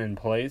arm in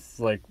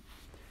place,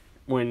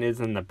 when it's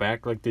in the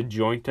back, the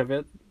joint of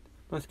it.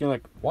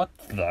 Muscular, what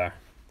the?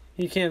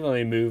 He can't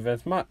really move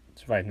as much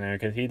right now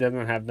because he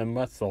doesn't have the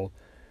muscle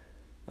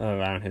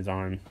around his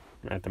arm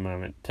at the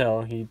moment,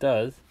 till he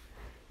does.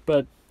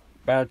 But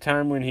by the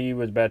time when he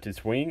was about to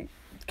swing,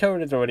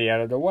 Koda's already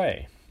out of the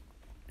way.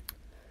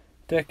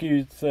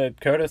 Deku said,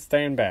 Koda,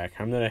 stand back.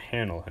 I'm going to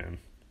handle him.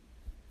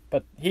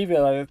 But he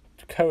realized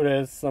Koda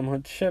is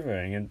somewhat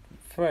shivering and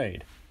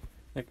afraid.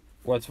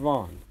 What's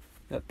wrong?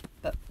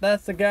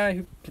 That's the guy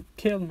who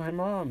killed my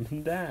mom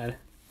and dad.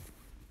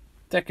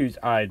 Deku's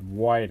eyes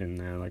widen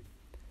now.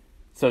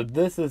 So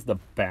this is the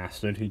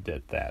bastard who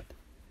did that.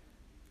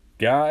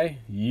 Guy,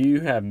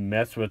 you have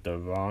messed with the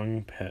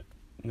wrong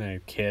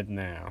kid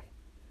now.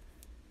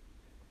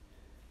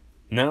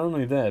 Not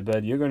only that,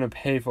 but you're going to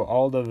pay for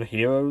all the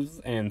heroes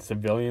and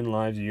civilian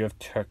lives you have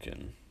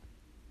taken.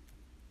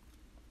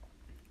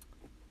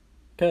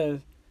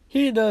 Because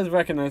he does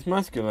recognize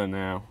Muscular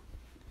now.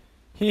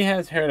 He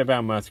has heard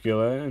about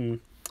Muscular,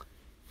 and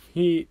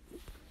he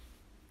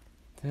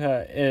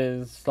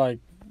is,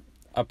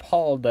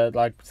 appalled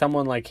that,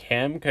 someone like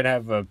him could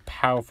have a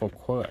powerful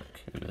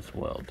quirk in this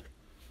world.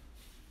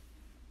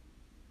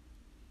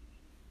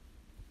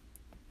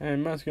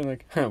 And Muscular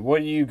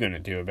what are you going to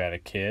do about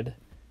it, kid?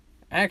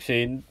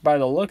 Actually, by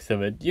the looks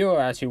of it,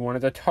 you're actually one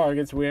of the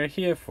targets we are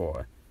here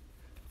for.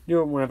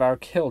 You're one of our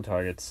kill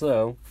targets,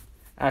 so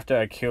after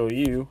I kill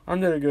you,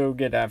 I'm gonna go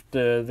get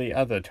after the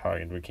other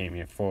target we came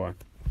here for.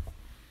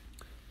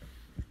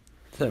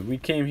 So, we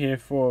came here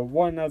for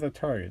one other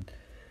target.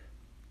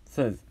 It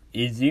says,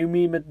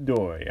 Izumi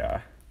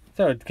Midoriya.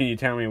 So, can you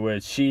tell me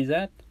where she's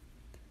at?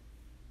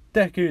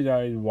 Deku's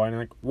eyes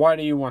wide, why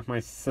do you want my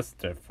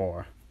sister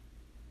for?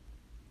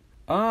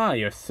 Ah,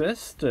 your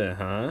sister,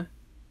 huh?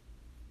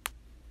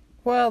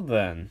 Well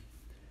then,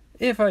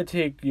 if I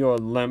take your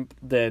limp,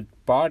 dead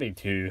body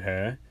to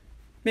her,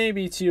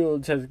 maybe she'll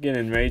just get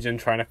enraged and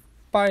try to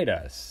fight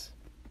us.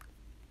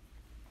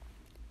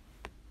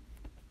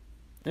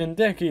 And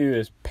Deku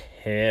is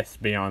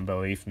pissed beyond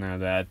belief now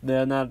that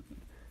they're not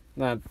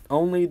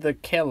only the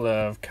killer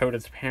of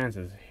Koda's parents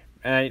is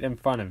right in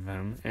front of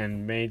him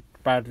and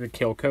about to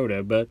kill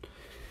Koda, but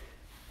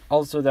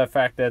also the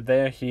fact that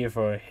they're here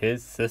for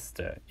his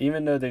sister.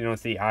 Even though they don't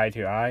see eye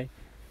to eye,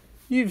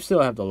 you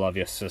still have to love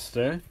your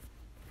sister.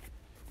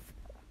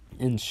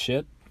 And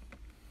shit.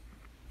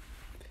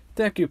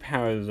 Deku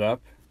powers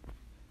up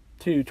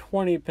to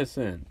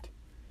 20%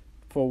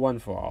 for One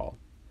For All.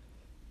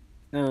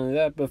 Now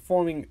that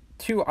performing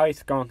 2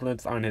 ice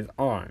gauntlets on his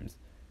arms.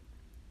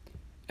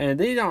 And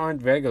these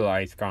aren't regular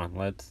ice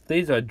gauntlets.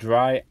 These are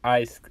dry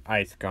ice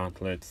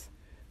gauntlets.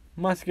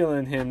 Muscular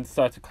and him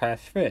start to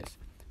clash fists.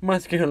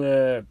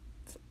 Muscular's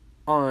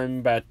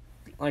arm but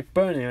like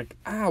burning, like,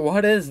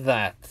 what is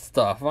that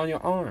stuff on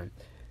your arm?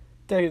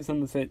 Deku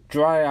someone said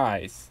dry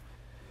ice.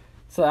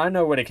 So I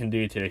know what it can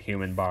do to the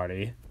human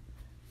body.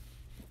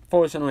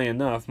 Fortunately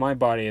enough, my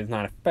body is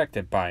not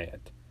affected by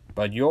it.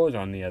 But yours,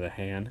 on the other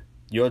hand,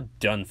 you're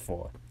done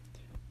for.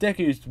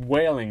 Deku's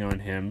wailing on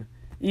him,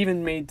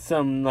 even made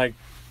some, like,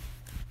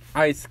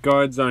 ice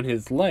guards on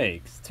his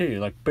legs, too,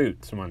 like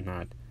boots and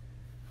whatnot,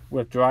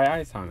 with dry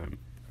ice on them.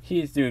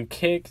 He's doing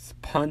kicks,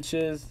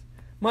 punches.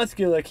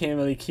 Muscular can't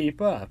really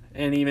keep up,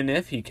 and even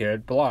if he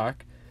could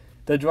block,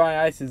 the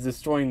dry ice is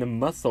destroying the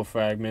muscle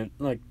fragment,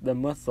 like the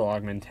muscle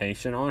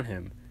augmentation on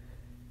him.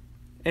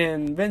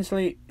 And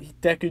eventually,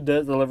 Deku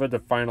does deliver the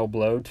final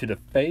blow to the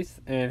face,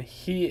 and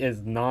he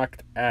is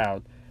knocked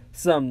out.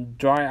 Some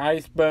dry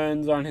ice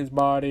burns on his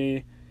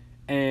body,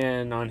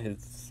 and on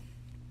his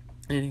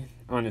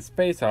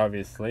face,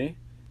 obviously.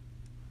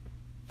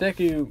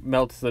 Deku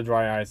melts the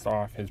dry ice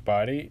off his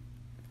body,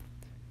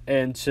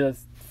 and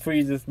just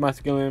freezes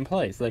Muscular in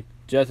place, like,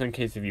 just in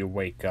case if you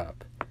wake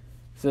up.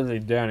 Says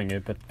he's downing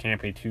it, but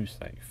can't be too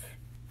safe.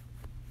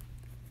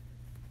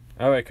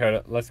 Alright,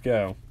 Kota, let's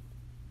go.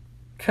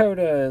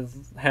 Kota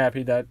is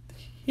happy that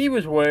he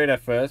was worried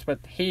at first, but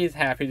he's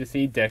happy to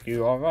see Deku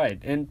alright,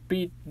 and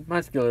beat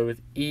Muscular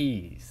with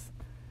ease.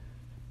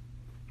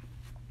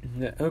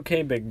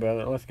 Okay, big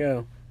brother, let's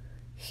go.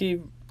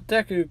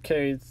 Deku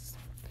carries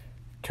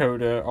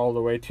Kota all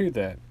the way to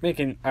there,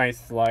 making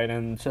ice slide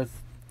and just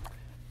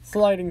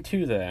sliding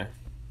to there.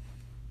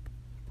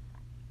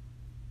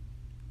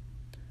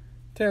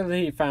 Till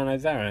he found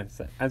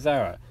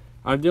Azara.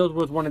 I've dealt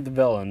with one of the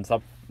villains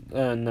up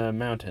in the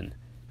mountain.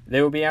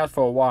 They will be out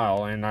for a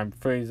while, and I've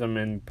freeze them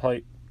in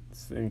place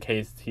in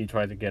case he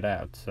tries to get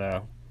out,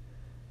 so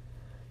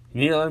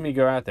you need to let me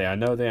go out there. I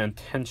know their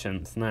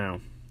intentions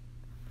now.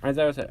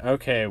 Azara said,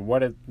 okay,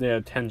 what are their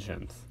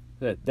intentions?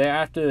 They're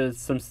after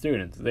some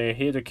students. They're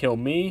here to kill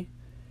me,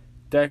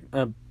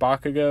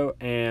 Bakugo,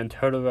 and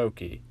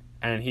Todoroki,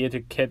 and here to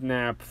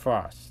kidnap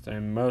Frost,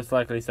 and most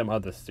likely some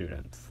other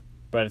students.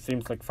 But it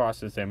seems like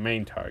Frost is their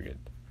main target.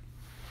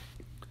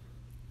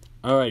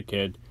 Alright,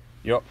 kid.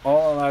 You're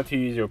all allowed to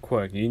use your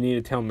quirk. You need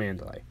to tell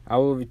Mandalay. I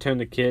will return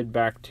the kid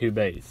back to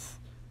base.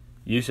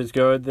 You should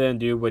go there and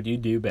do what you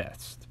do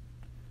best.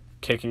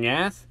 Kicking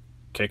ass?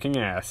 Kicking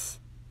ass.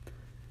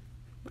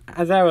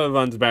 Azara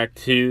runs back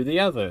to the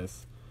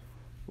others,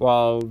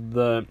 while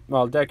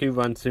Deku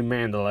runs to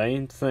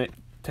Mandalay,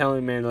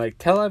 telling Mandalay,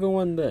 tell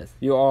everyone this.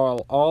 You are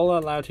all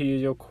allowed to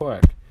use your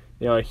quirk.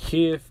 They are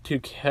here to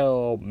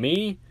kill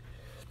me,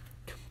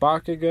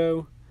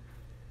 Bakugo,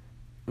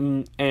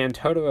 and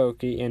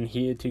Todoroki, and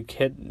here to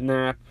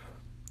kidnap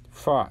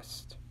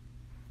Frost.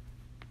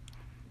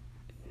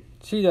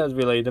 She does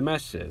relay the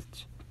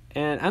message.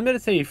 And I'm going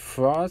to say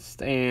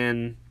Frost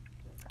and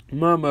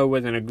Momo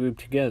was in a group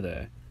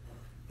together.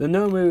 The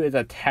Nomu is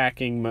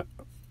attacking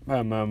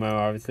Momo,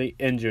 obviously,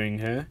 injuring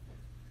her.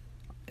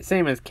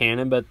 Same as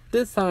Canon, but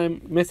this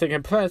time Mystic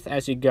Impress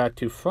actually got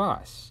to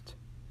Frost,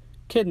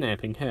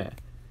 kidnapping her.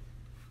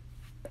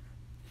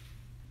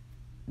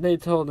 They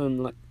told him,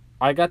 like,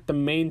 I got the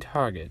main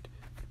target.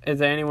 Is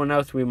there anyone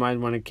else we might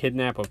want to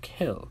kidnap or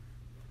kill?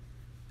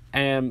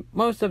 And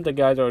most of the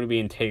guys are already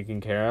being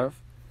taken care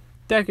of.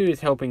 Deku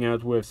is helping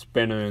out with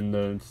Spinner and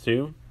those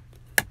two.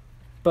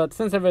 But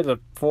since it was a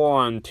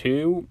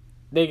 4-on-2,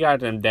 they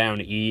got them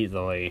down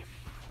easily.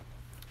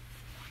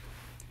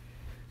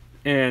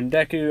 And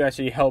Deku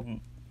actually helped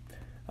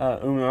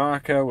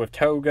Umaraka with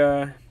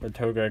Toga, but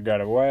Toga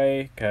got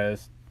away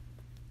because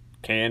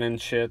cannon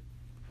shit.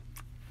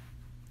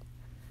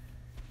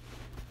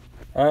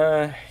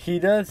 He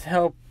does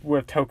help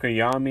with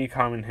Tokoyami,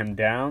 calming him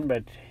down,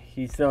 but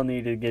he still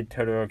needed to get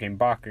Todoroki and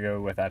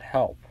Bakugo with that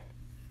help.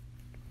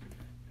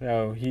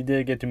 So he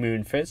did get to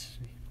Moonfish.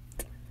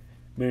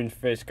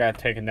 Moonfish got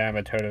taken down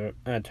by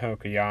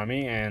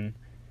Tokoyami and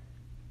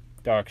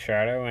Dark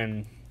Shadow,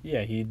 and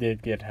yeah, he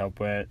did get help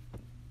with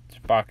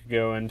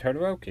Bakugo and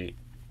Todoroki.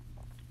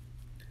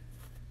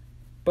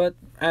 But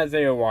as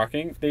they are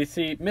walking, they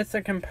see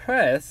Mr.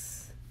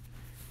 Compress,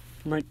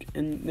 like,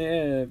 in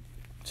there,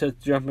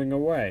 just jumping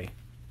away.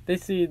 They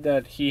see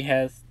that he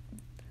has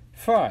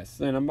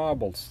Frost in a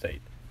marbled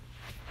state.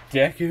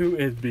 Deku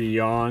is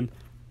beyond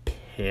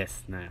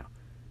pissed now.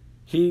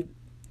 He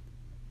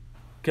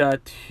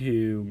got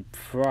to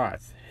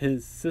Frost,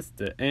 his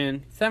sister,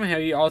 and somehow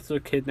he also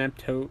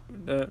kidnapped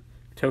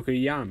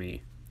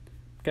Tokoyami.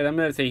 Because I'm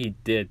going to say he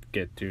did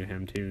get to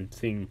him too,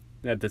 seeing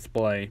that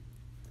display.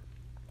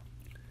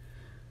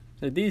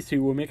 So these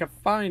two will make a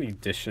fine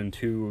addition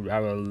to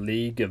our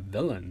League of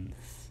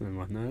Villains and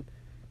whatnot.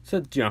 So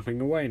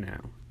jumping away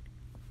now.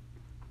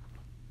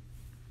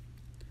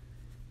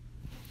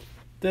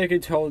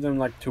 Deku told them,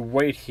 like, to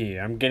wait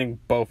here. I'm getting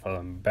both of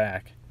them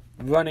back.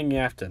 Running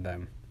after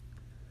them.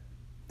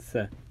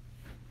 So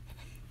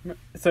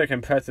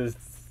Compress is,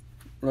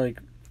 like,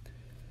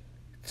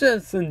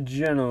 just in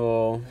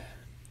general,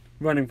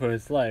 running for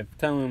his life.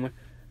 Telling him, like,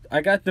 I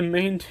got the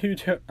main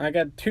I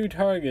got two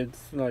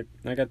targets, like,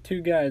 I got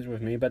two guys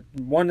with me, but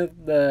one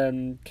of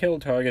the kill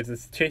targets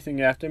is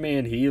chasing after me,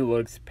 and he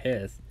looks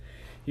pissed.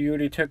 He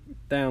already took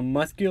down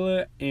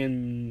Muscular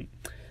and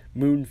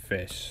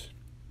Moonfish.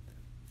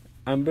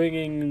 I'm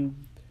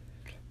bringing,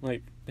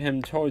 like,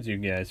 him towards you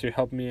guys to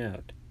help me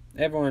out.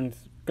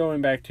 Everyone's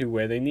going back to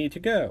where they need to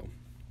go.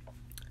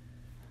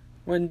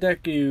 When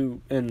Deku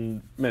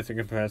and Mr.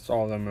 Compress,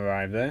 all of them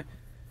arrive there,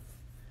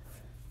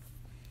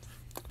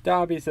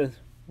 Darby says,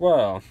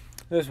 well,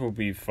 this will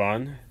be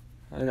fun.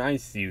 An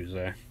ice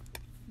user.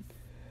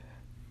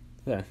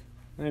 I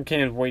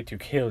can't wait to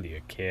kill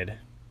you, kid.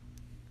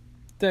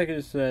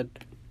 Deku said,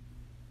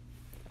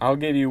 I'll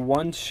give you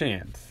one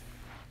chance.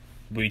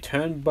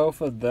 Return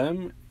both of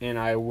them, and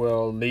I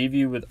will leave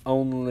you with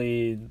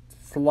only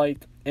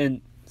slight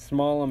and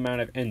small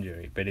amount of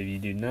injury. But if you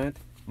do not,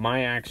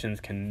 my actions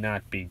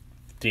cannot be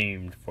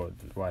deemed for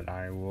what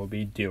I will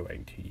be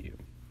doing to you.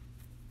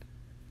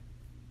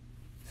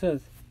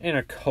 Says in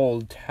a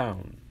cold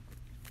tone.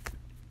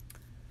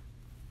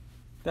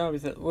 Darby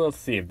said, we'll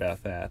see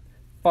about that.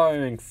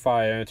 Firing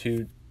fire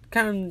to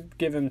kind of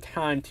give him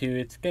time to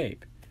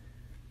escape.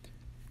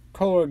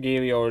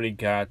 Kurogiri already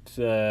got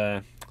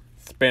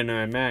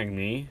Spinner and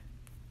Magni,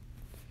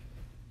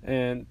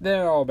 and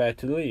they're all about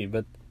to leave,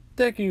 but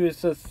Deku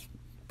is just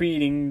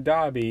beating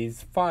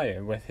Darby's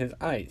fire with his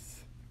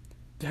ice.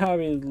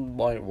 Darby's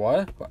like,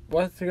 what?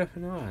 What's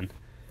going on?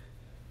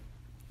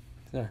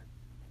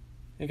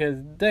 Because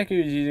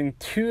Deku is using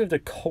two of the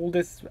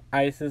coldest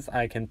ices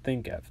I can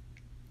think of.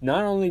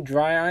 Not only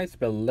dry ice,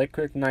 but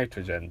liquid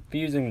nitrogen.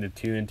 Fusing the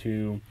two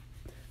into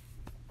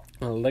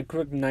a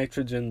liquid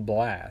nitrogen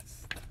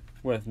blast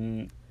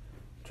with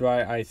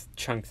dry ice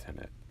chunks in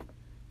it.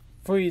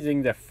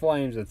 Freezing the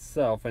flames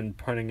itself and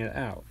putting it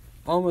out.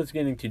 Almost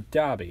getting to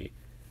Darby.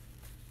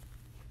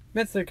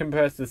 Mr.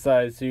 Compress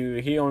decides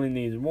he only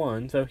needs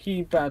one, so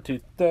he's about to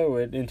throw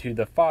it into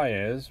the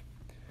fires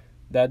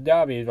that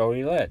Darby's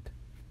already lit.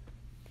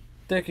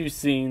 Deku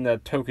seeing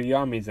that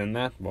Tokoyami's in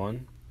that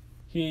one,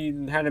 he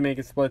had to make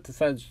a split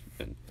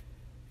decision.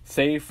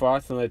 Save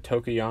Frost and let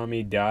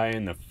Tokoyami die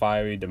in the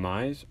fiery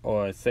demise,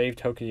 or save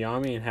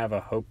Tokoyami and have a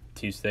hope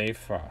to save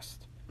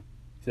Frost.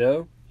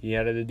 So, he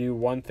had to do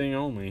one thing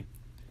only.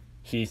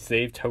 He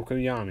saved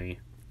Tokoyami,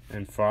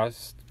 and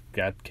Frost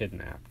got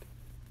kidnapped.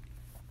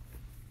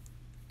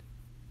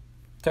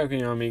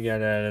 Tokoyami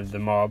got out of the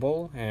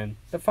marble, and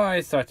the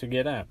fires start to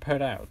get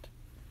put out.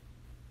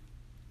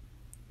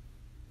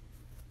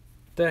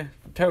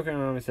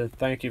 Tokoyami says,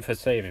 thank you for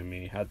saving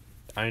me.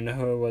 I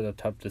know it was a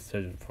tough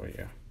decision for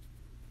you.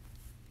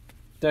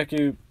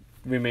 Deku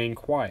remained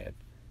quiet,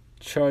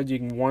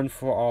 charging one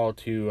for all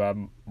to a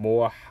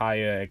more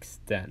higher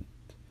extent.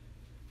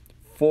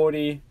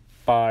 45%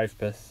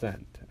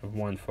 of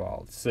one for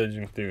all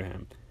surging through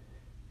him.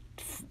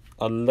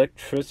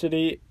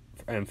 Electricity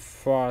and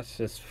frost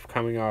is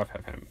coming off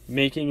of him,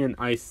 making an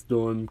ice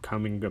storm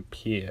coming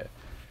appear.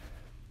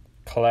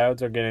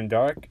 Clouds are getting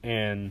dark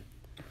and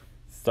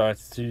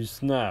starts to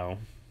snow.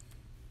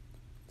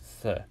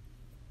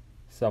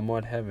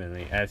 Somewhat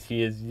heavily as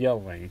he is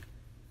yelling.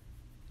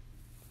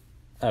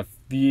 A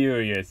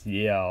furious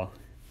yell.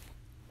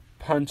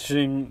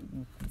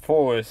 Punching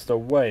forest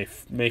away,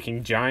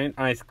 making giant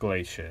ice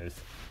glaciers.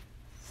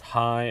 As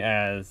high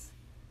as,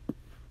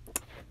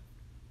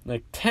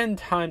 like 10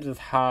 times as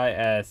high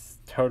as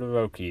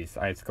Todoroki's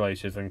ice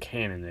glaciers and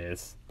cannon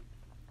is.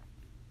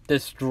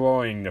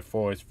 Destroying the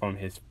forest from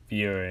his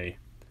fury.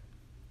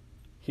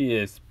 He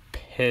is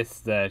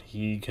pissed that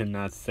he could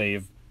not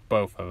save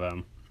both of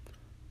them.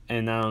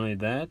 And not only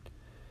that,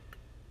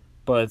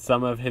 but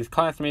some of his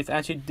classmates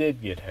actually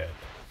did get hurt.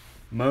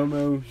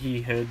 Momo,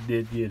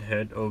 did get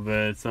hurt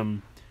over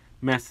some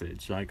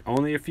message. Like,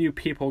 only a few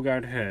people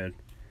got hurt.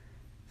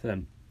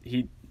 So,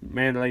 he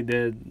manly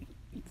did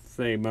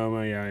say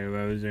Momo,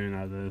 Yaoyorozu, and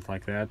others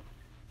like that.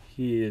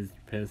 He is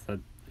pissed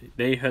that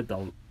they hurt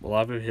the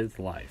love of his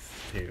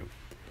life, too.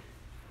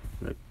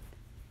 But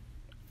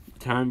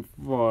time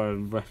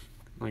for,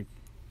 like,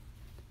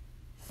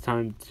 it's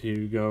time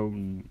to go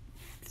and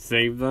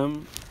save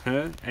them,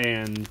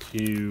 and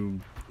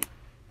to,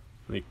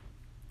 like,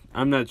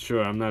 I'm not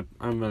sure, I'm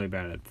really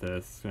bad at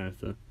this kind of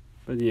stuff,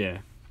 but yeah.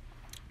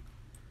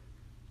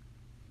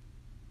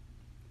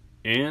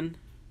 And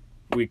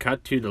we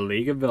cut to the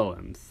League of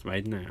Villains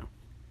right now.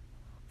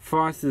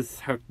 Frost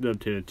is hooked up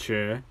to the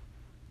chair,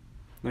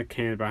 like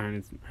hand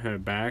behind her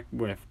back,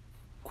 with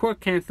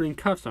quirk-canceling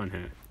cuffs on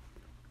her.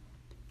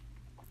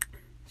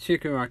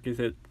 Shigaraki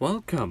said,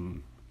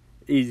 welcome,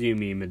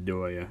 Izumi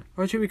Midoriya,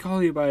 or should we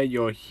call you by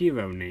your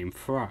hero name,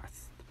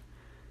 Frost?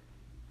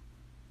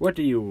 What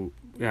do you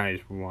guys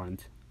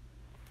want?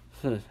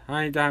 Says,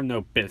 I have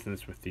no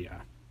business with you.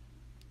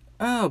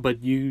 Oh,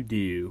 but you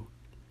do.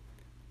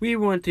 We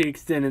want to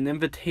extend an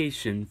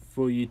invitation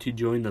for you to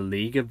join the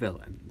League of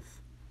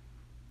Villains.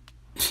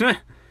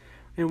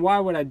 And why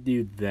would I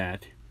do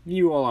that?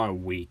 You all are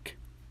weak.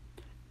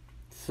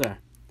 Sir,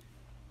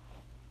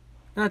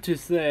 not to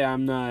say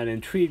I'm not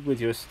intrigued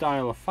with your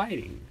style of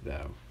fighting,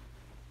 though.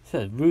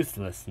 Says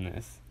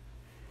ruthlessness.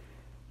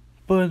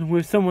 But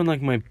with someone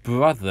like my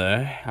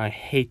brother, I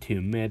hate to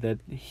admit that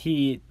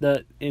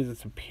that is a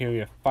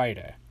superior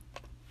fighter.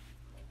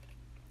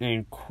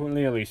 And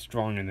clearly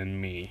stronger than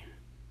me.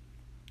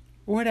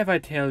 What if I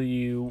tell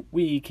you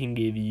we can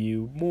give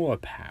you more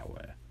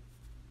power?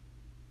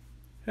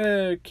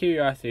 Her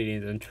curiosity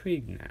is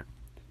intrigued now.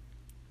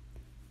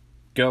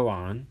 Go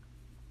on.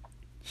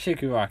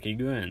 Shigaraki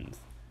grins.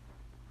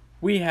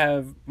 We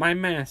have my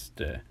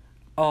master,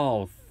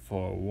 all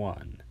for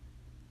one.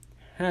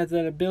 Has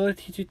an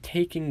ability to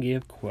take and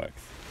give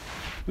quirks.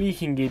 We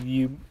can give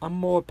you a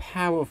more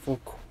powerful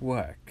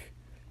quirk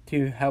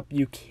to help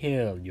you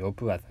kill your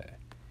brother.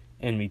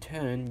 In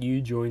return,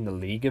 you join the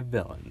League of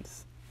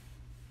Villains.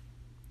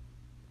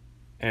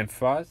 And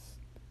Frost?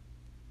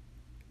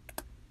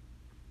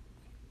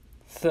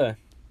 Sir,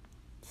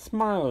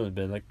 smile a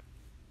bit like,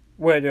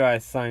 where do I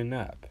sign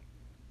up?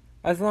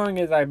 As long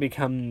as I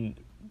become...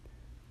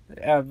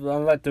 I'll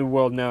let the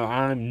world know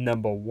I'm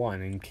 #1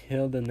 and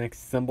kill the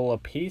next symbol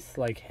of peace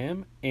like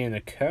him and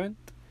a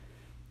current,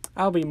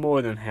 I'll be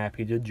more than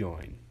happy to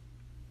join.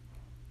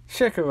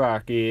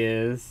 Shigaraki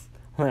is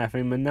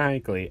laughing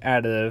maniacally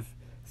out of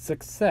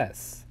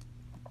success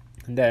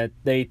that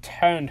they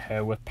turned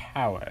her with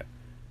power.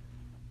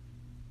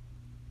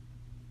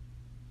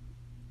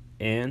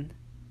 And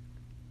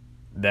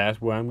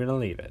that's where I'm going to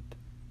leave it.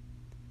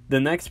 The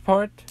next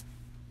part,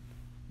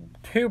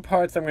 2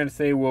 parts I'm going to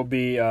say will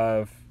be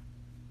of,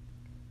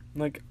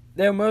 like,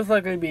 there'll most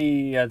likely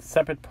be a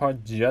separate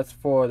part just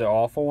for the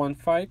All for One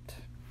fight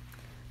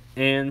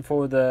and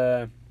for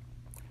the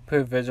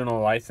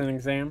provisional license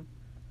exam.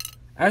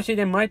 Actually,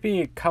 there might be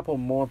a couple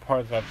more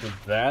parts after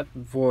that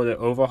for the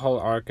overhaul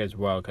arc as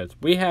well, because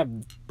we have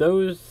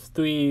those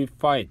 3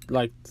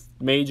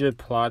 major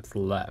plots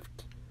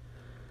left.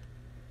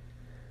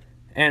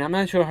 And I'm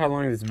not sure how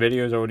long this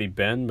video has already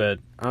been, but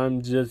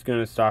I'm just going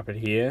to stop it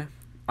here.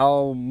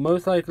 I'll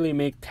most likely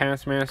make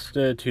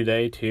Taskmaster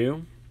today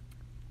too.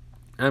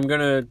 I'm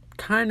going to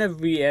kind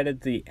of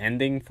re-edit the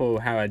ending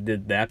for how I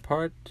did that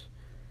part.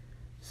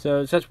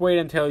 So just wait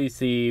until you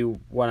see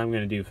what I'm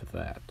going to do for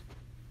that.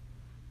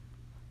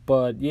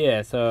 But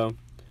yeah, so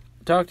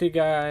talk to you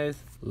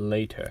guys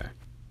later.